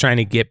Wesley is trying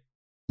to get,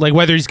 like,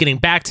 whether he's getting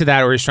back to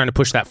that or he's trying to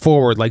push that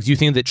forward, like, do you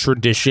think that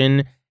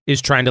tradition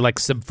is trying to like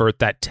subvert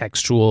that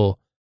textual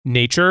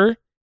nature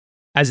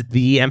as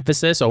the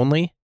emphasis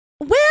only?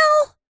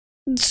 Well,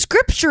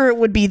 scripture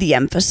would be the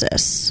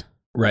emphasis.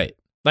 Right.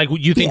 Like,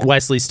 you think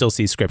Wesley still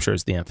sees scripture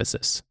as the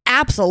emphasis?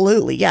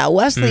 Absolutely. Yeah.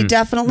 Wesley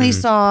definitely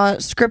saw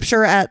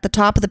scripture at the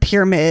top of the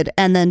pyramid,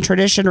 and then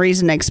tradition,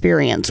 reason,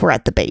 experience were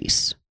at the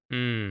base.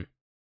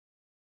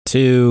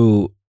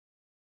 To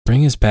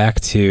bring us back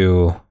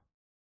to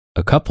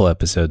a couple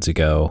episodes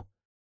ago,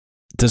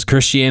 does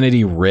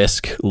Christianity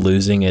risk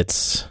losing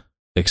its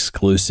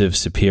exclusive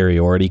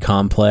superiority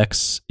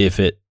complex if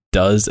it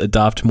does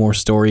adopt more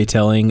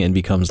storytelling and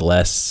becomes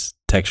less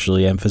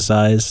textually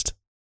emphasized.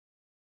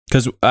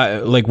 Because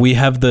we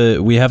have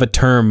a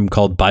term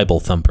called Bible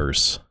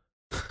thumpers.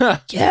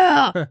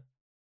 Yeah.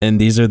 And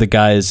these are the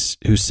guys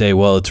who say,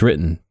 well, it's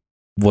written.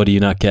 What do you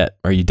not get?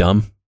 Are you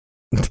dumb?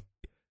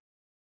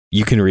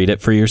 You can read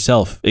it for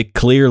yourself. It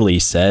clearly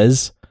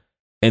says,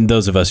 and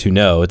those of us who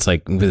know, it's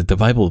like the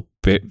Bible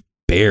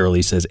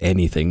barely says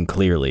anything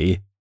clearly.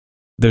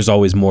 There's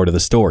always more to the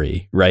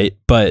story, right?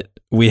 But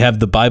we have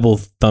the Bible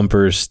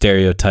thumper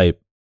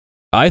stereotype,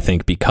 I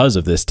think, because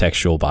of this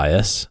textual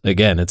bias.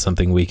 Again, it's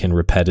something we can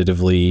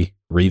repetitively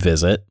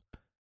revisit,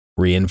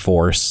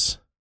 reinforce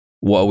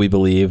what we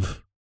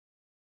believe,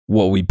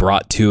 what we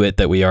brought to it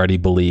that we already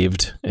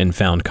believed and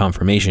found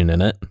confirmation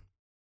in it.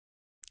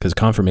 Because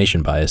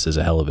confirmation bias is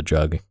a hell of a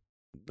drug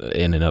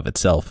in and of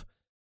itself.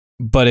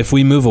 But if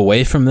we move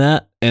away from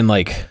that, and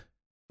like,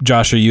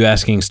 Josh, are you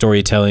asking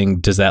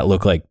storytelling, does that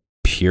look like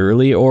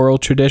purely oral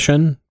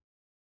tradition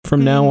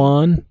from now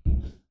on?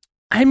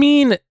 I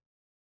mean,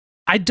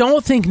 I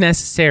don't think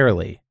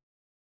necessarily.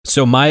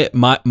 So my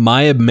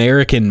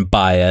American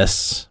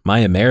bias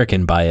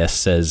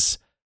says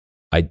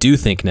I do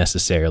think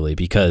necessarily,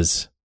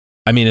 because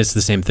I mean, it's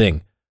the same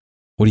thing.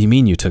 What do you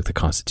mean you took the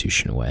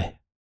Constitution away?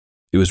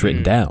 It was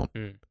written down.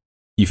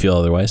 You feel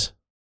otherwise?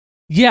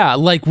 Yeah,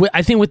 like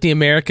I think with the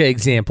America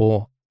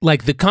example,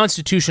 like the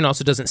Constitution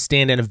also doesn't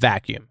stand in a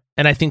vacuum.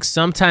 And I think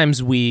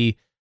sometimes we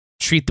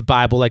treat the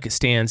Bible like it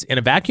stands in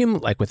a vacuum,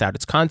 like without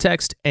its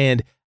context.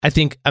 And I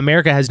think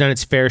America has done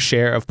its fair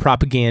share of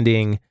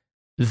propaganding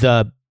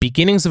the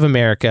beginnings of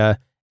America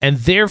and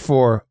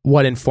therefore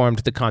what informed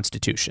the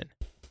Constitution.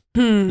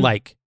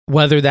 Like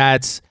whether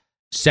that's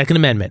Second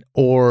Amendment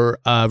or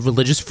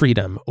religious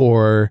freedom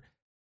or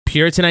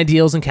Puritan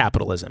ideals and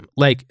capitalism.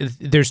 Like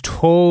there's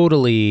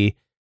totally,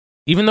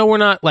 even though we're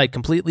not like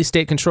completely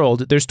state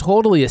controlled, there's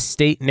totally a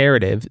state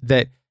narrative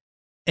that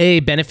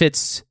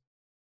benefits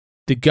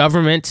the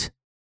government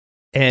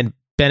and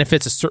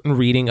benefits a certain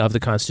reading of the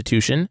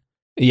Constitution.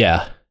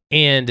 Yeah.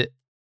 And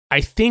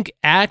I think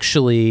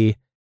actually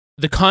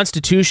the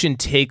Constitution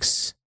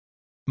takes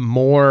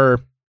more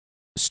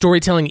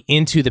storytelling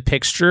into the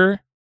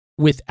picture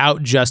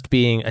without just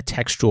being a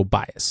textual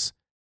bias.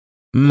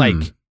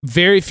 Like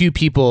very few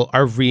people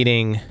are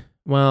reading,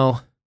 I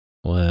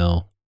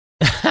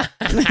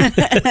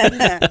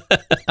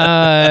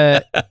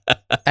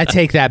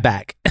take that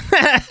back.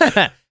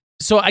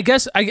 So I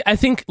guess I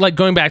think like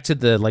going back to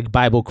the like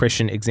Bible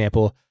Christian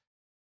example,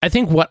 I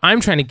think what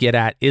I'm trying to get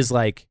at is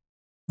like,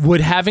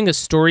 would having a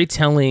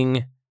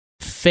storytelling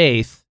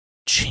faith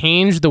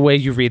change the way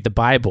you read the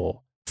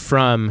Bible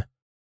from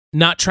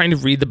not trying to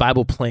read the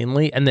Bible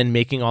plainly and then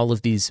making all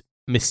of these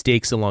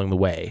mistakes along the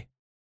way?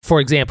 For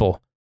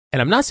example,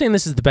 and I'm not saying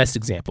this is the best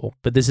example,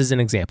 but this is an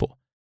example.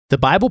 The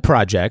Bible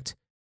Project,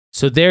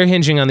 so they're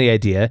hinging on the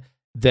idea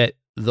that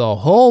the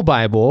whole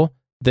Bible,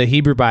 the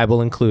Hebrew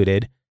Bible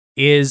included,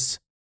 is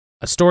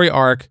a story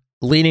arc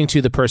leading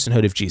to the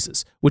personhood of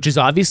Jesus, which is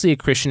obviously a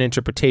Christian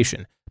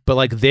interpretation. But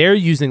like they're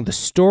using the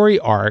story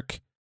arc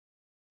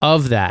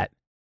of that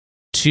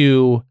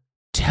to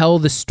tell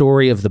the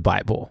story of the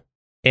Bible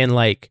and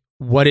like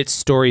what its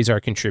stories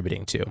are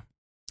contributing to.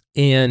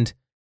 And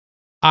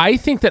I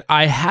think that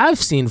I have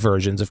seen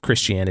versions of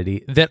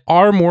Christianity that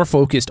are more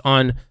focused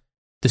on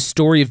the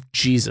story of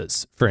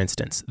Jesus, for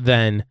instance,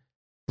 than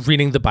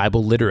reading the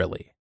Bible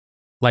literally.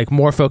 Like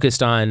more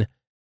focused on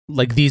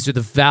like these are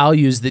the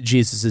values that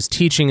Jesus is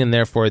teaching, and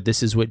therefore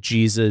this is what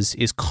Jesus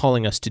is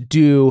calling us to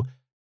do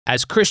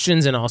as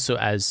Christians and also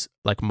as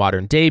like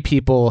modern day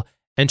people,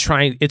 and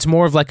trying, it's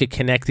more of like a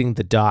connecting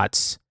the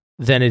dots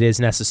than it is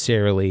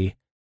necessarily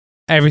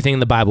everything in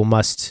the Bible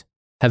must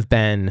have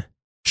been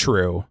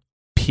true,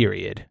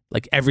 period.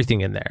 Like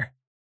everything in there.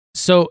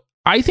 So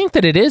I think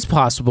that it is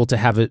possible to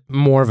have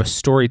more of a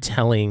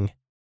storytelling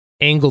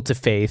angle to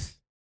faith,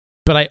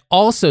 but I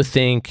also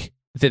think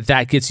that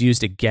that gets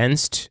used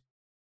against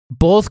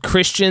both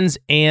Christians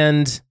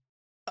and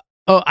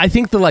I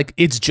think the like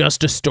it's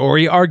just a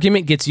story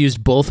argument gets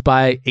used both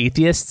by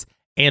atheists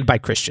and by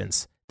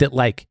Christians. That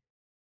like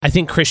I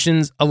think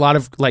Christians, a lot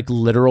of like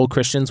literal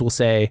Christians will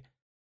say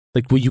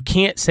like, well, you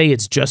can't say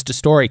it's just a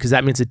story because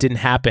that means it didn't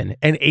happen.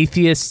 And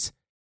atheists,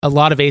 a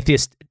lot of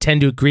atheists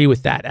tend to agree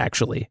with that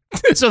actually.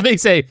 So they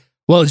say,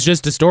 well, it's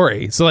just a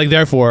story. So like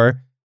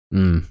therefore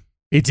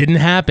it didn't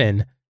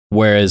happen.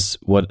 Whereas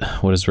what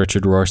does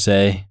Richard Rohr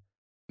say?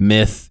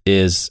 Myth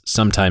is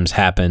sometimes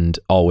happened,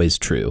 always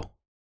true.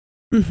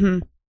 Mm-hmm.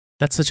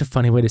 That's such a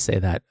funny way to say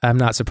that. I'm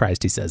not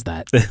surprised he says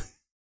that.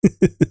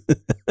 It's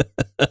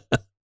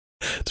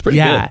pretty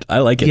good. I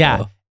like it. Yeah.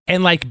 Though.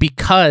 And like,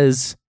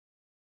 because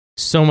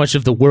so much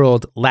of the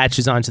world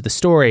latches onto the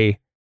story,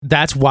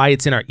 that's why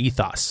it's in our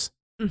ethos.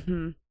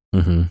 Mm-hmm.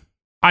 Mm-hmm.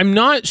 I'm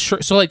not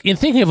sure. So like in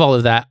thinking of all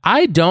of that,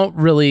 I'm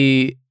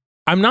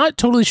not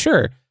totally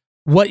sure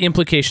what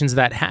implications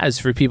that has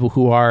for people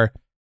who are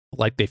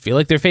like, they feel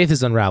like their faith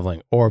is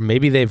unraveling, or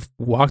maybe they've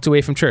walked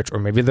away from church, or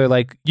maybe they're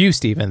like you,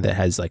 Stephen, that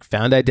has like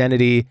found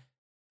identity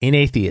in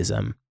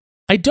atheism,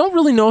 I don't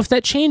really know if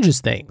that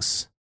changes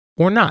things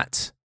or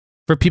not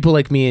for people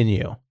like me and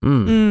you.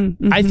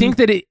 I think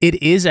that it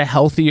is a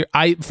healthier,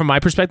 from my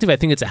perspective, I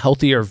think it's a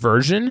healthier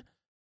version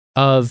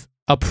of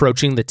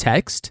approaching the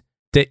text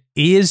that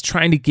is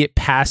trying to get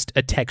past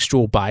a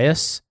textual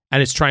bias,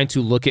 and it's trying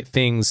to look at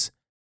things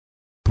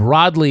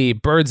broadly,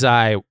 bird's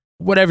eye,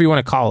 whatever you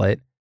want to call it,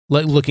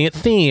 like looking at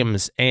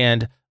themes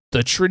and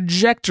the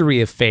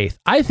trajectory of faith.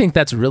 I think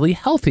that's really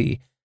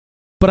healthy,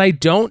 but I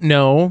don't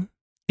know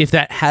if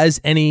that has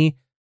any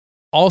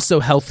also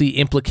healthy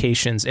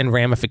implications and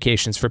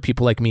ramifications for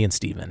people like me and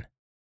Steven.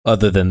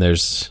 Other than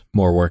there's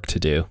more work to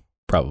do,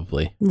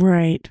 probably.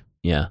 Right.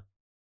 Yeah.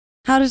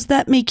 How does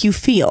that make you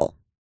feel?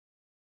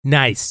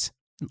 Nice.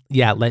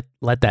 Yeah,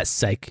 let that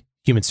psych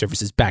human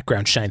services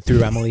background shine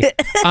through, Emily.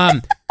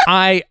 And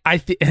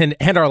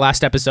our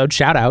last episode,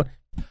 shout out.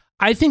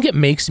 I think it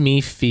makes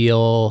me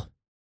still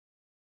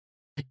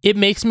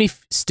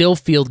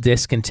feel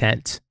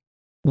discontent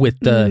with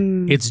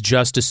the it's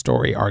just a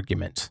story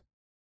argument.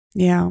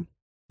 Yeah.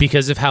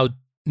 Because of how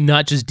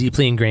not just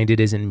deeply ingrained it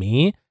is in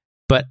me,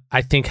 but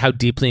I think how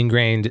deeply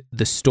ingrained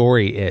the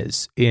story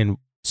is in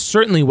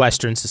certainly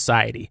Western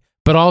society,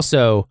 but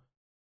also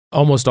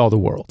almost all the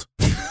world.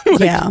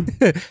 Yeah.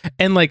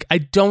 And like, I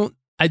don't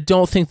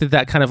think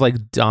that kind of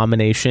like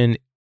domination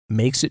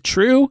makes it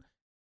true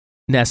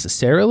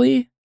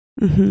necessarily,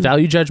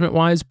 value judgment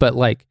wise, but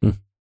like,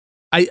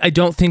 I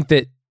don't think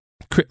that,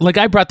 like,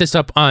 I brought this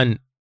up on,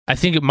 I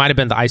think it might have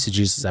been the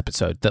Eisegesis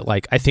episode, that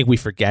like, I think we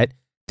forget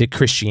that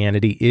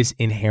Christianity is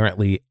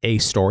inherently a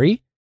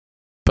story,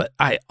 but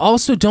I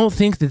also don't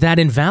think that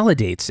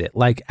invalidates it,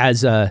 like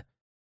as a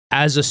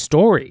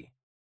story,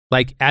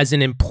 like as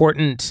an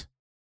important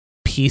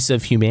piece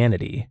of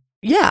humanity.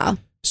 Yeah.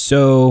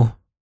 So,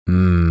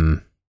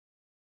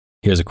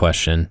 here's a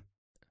question,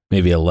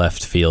 maybe a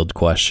left field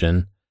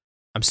question.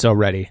 I'm so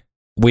ready.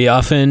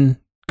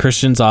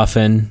 Christians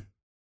often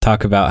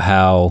talk about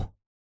how,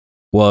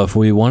 well, if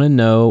we want to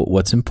know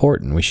what's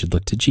important, we should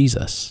look to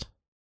Jesus,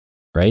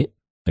 right?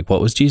 Like,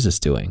 what was Jesus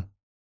doing?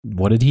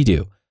 What did he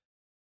do?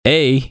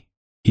 He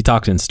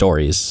talked in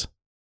stories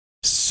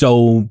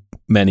so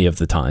many of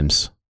the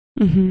times.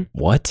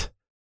 What?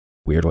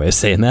 Weird way of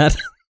saying that.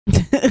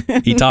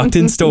 He talked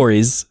in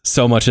stories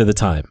so much of the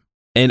time.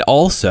 And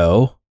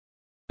also,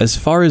 as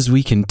far as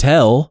we can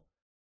tell,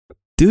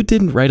 dude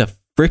didn't write a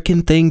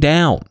freaking thing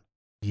down.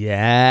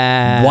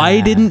 Yeah.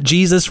 Why didn't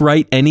Jesus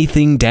write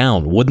anything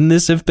down? Wouldn't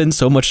this have been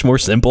so much more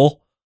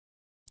simple?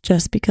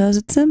 Just because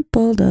it's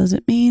simple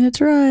doesn't mean it's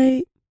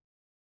right.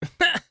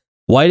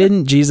 Why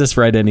didn't Jesus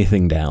write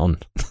anything down?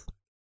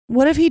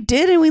 What if he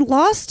did and we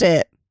lost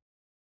it?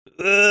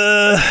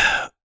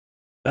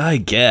 I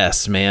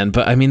guess, man.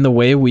 But I mean, the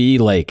way we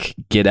like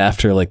get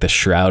after like the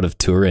Shroud of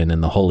Turin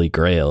and the Holy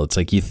Grail, it's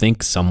like you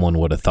think someone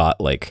would have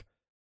thought like,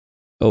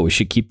 oh, we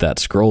should keep that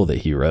scroll that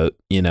he wrote,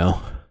 you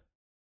know?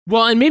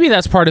 Well, and maybe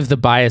that's part of the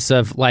bias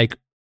of like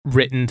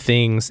written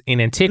things in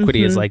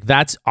antiquity is like,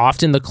 that's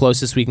often the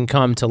closest we can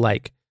come to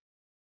like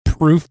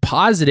proof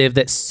positive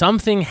that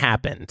something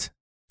happened.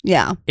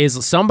 Yeah.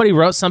 Is somebody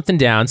wrote something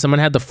down, someone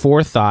had the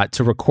forethought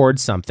to record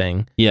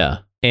something. Yeah.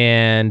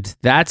 And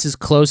that's as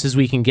close as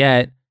we can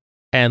get.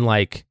 And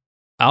like,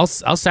 I'll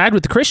side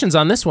with the Christians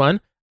on this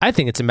one. I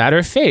think it's a matter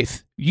of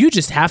faith. You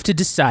just have to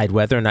decide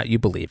whether or not you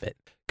believe it.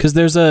 Because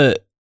there's a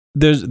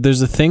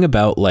thing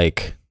about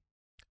like,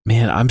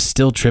 man, I'm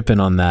still tripping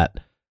on that.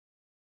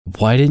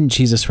 Why didn't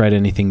Jesus write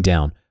anything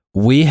down?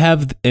 We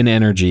have an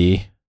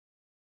energy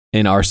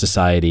in our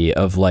society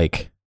of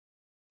like,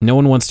 no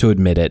one wants to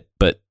admit it,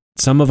 but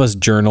some of us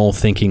journal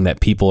thinking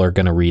that people are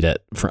going to read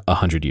it for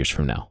 100 years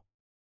from now.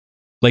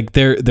 Like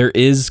there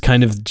is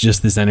kind of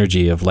just this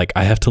energy of like,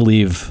 I have to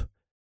leave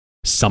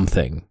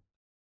something.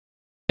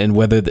 And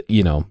whether,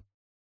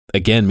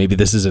 again, maybe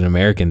this is an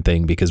American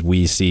thing because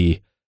we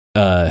see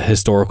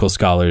historical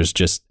scholars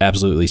just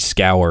absolutely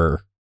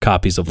scour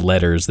copies of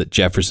letters that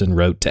Jefferson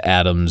wrote to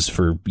Adams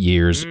for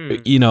years,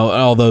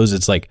 all those.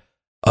 It's like,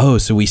 oh,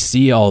 so we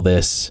see all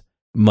this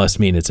must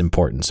mean it's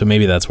important. So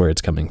maybe that's where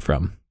it's coming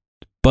from.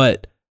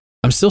 But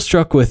I'm still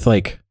struck with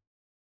like,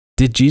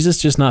 did Jesus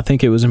just not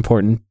think it was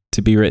important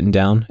to be written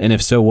down? And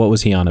if so, what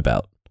was he on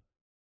about?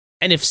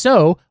 And if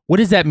so, what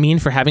does that mean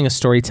for having a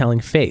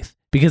storytelling faith?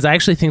 Because I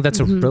actually think that's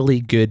a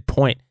really good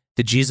point,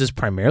 that Jesus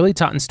primarily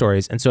taught in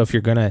stories. And so if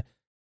you're going to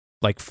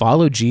like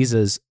follow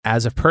Jesus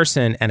as a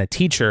person and a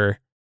teacher,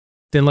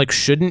 then like,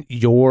 shouldn't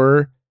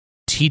your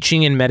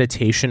teaching and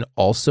meditation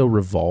also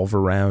revolve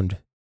around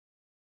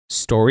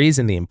stories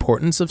and the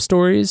importance of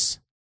stories?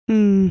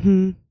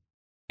 And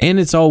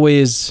it's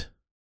always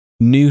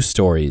new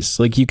stories.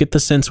 Like you get the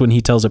sense when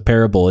he tells a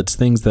parable, it's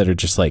things that are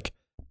just like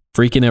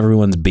freaking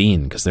everyone's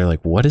bean because they're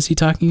like, what is he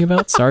talking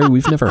about? Sorry,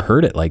 we've never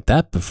heard it like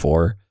that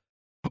before.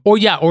 Or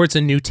it's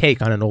a new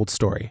take on an old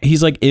story.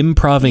 He's like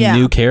improving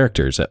new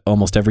characters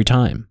almost every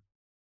time,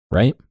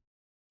 right?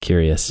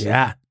 Curious.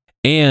 Yeah.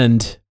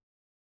 And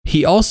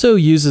he also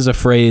uses a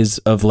phrase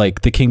of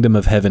like, the kingdom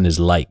of heaven is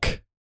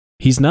like.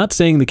 He's not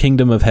saying the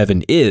kingdom of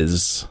heaven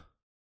is.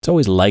 It's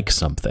always like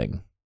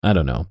something. I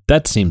don't know.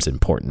 That seems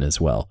important as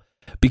well.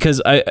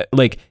 Because I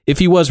like, if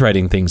he was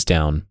writing things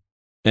down,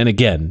 and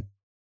again,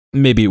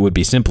 maybe it would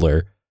be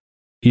simpler.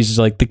 He's just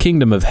like, the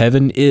kingdom of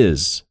heaven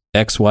is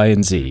X, Y,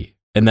 and Z.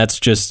 And that's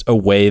just a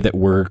way that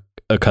we're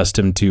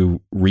accustomed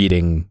to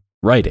reading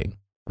writing,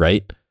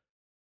 right?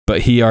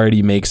 But he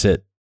already makes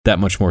it that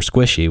much more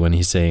squishy when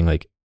he's saying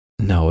like,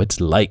 no, it's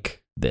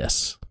like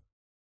this.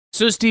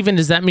 So, Stephen,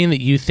 does that mean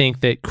that you think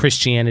that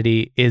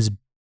Christianity is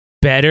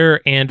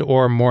better and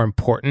or more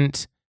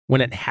important when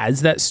it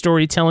has that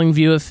storytelling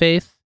view of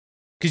faith?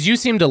 Because you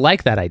seem to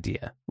like that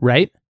idea,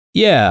 right?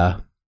 Yeah,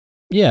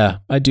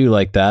 I do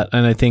like that.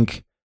 And I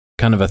think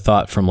kind of a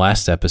thought from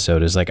last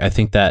episode is like, I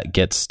think that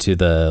gets to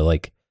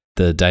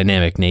the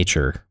dynamic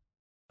nature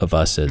of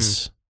us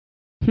as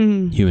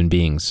human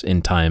beings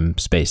in time,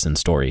 space, and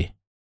story.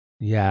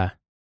 Yeah.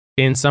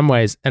 In some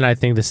ways, and I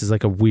think this is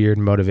like a weird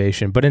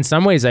motivation, but in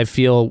some ways I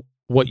feel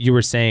what you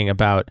were saying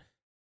about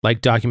like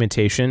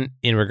documentation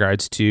in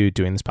regards to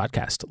doing this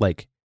podcast.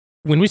 Like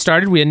when we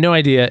started, we had no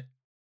idea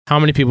how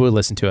many people would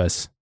listen to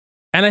us.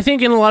 And I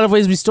think in a lot of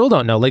ways we still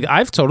don't know. Like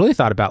I've totally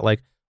thought about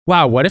like,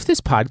 wow, what if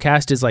this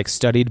podcast is like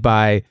studied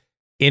by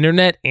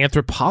internet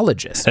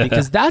anthropologists?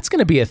 Because that's going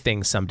to be a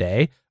thing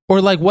someday.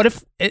 Or like, what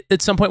if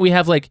at some point we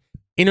have like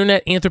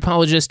internet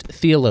anthropologist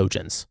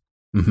theologians?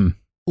 Mm-hmm.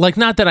 Like,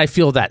 not that I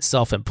feel that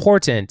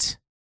self-important.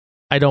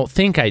 I don't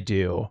think I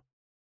do.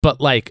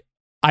 But like,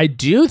 I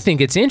do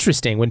think it's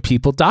interesting when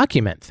people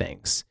document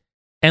things.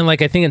 And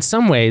like, I think in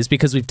some ways,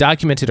 because we've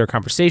documented our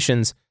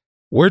conversations,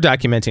 we're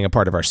documenting a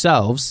part of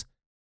ourselves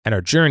and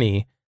our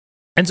journey.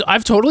 And so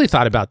I've totally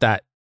thought about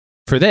that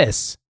for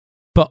this.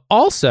 But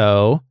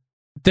also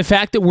the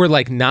fact that we're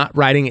like not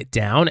writing it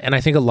down. And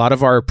I think a lot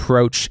of our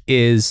approach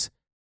is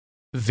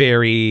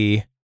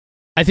very,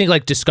 I think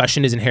like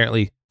discussion is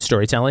inherently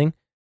storytelling.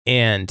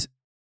 And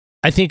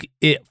I think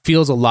it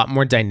feels a lot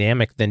more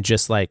dynamic than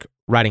just like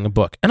writing a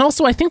book. And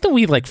also I think that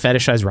we like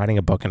fetishize writing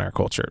a book in our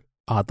culture,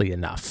 oddly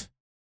enough.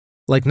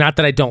 Like, not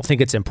that I don't think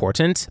it's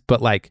important,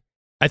 but like,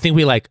 I think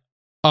we like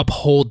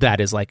uphold that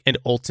as like an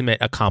ultimate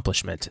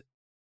accomplishment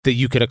that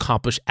you could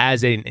accomplish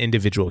as an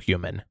individual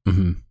human.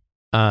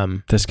 Mm-hmm.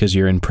 That's because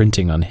you're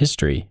imprinting on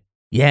history.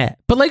 Yeah.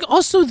 But like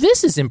also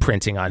this is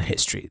imprinting on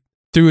history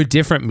through a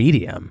different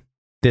medium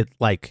that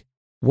like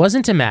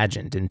wasn't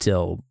imagined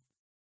until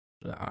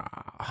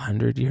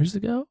 100 years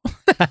ago,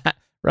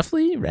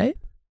 roughly, right?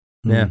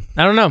 Yeah.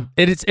 I don't know.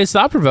 It's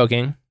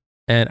thought-provoking,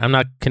 and I'm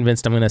not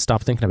convinced I'm going to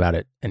stop thinking about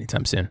it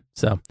anytime soon.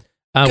 So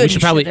we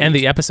should probably end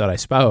the episode, I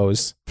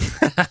suppose.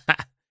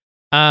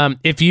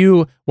 If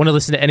you want to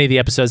listen to any of the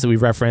episodes that we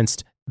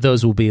referenced,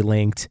 those will be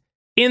linked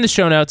in the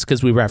show notes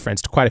because we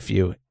referenced quite a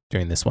few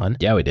during this one.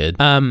 Yeah, we did.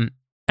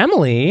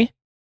 Emily,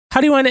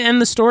 how do you want to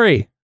end the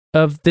story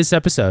of this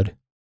episode?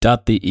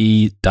 Dot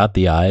the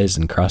I's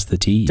and cross the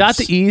T's. Dot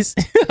the E's.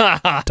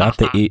 Dot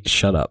the E.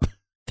 Shut up.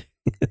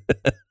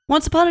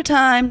 Once upon a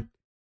time,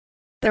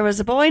 there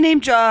was a boy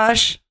named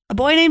Josh, a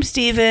boy named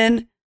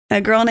Stephen, and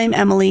a girl named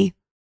Emily,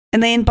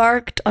 and they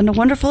embarked on a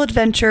wonderful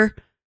adventure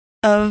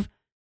of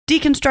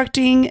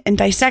deconstructing and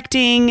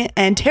dissecting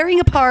and tearing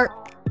apart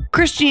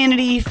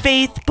Christianity,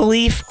 faith,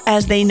 belief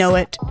as they know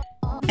it.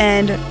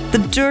 And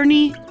the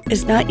journey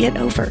is not yet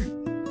over.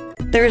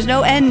 There is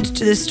no end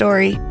to this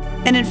story,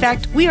 and in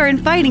fact, we are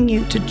inviting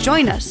you to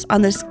join us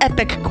on this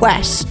epic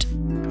quest.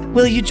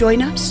 Will you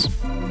join us?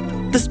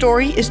 The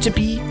story is to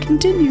be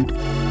continued.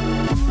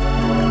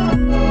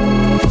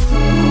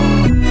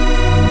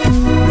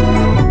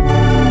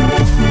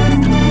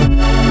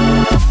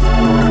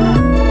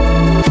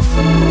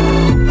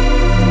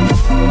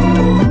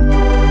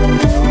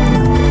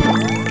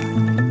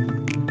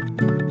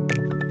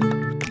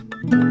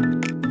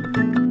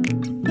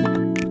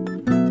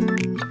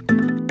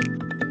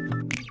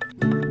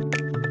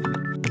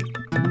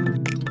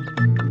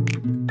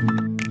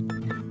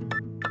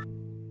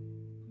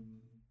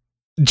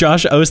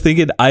 Josh, I was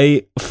thinking,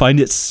 I find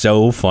it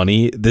so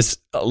funny. This,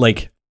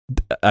 like,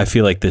 I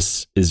feel like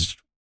this is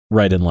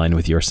right in line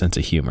with your sense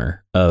of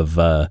humor of,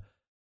 I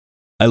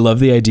love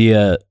the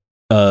idea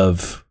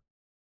of,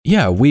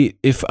 yeah,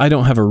 if I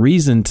don't have a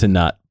reason to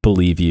not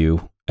believe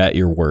you at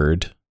your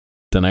word,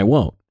 then I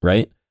won't,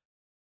 right?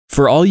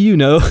 For all you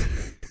know,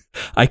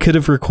 I could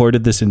have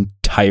recorded this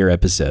entire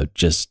episode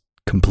just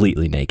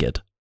completely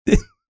naked.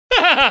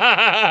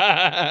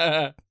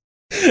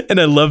 And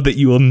I love that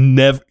you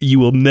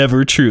will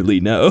never truly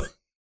know.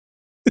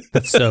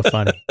 That's so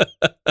funny.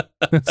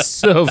 That's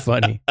so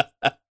funny.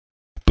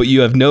 But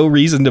you have no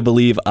reason to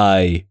believe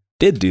I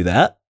did do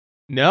that.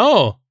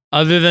 No,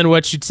 other than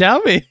what you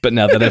tell me. But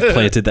now that I've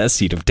planted that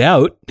seed of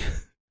doubt.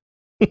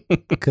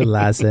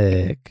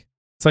 Classic.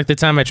 It's like the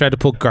time I tried to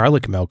pull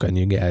garlic milk on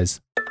you guys.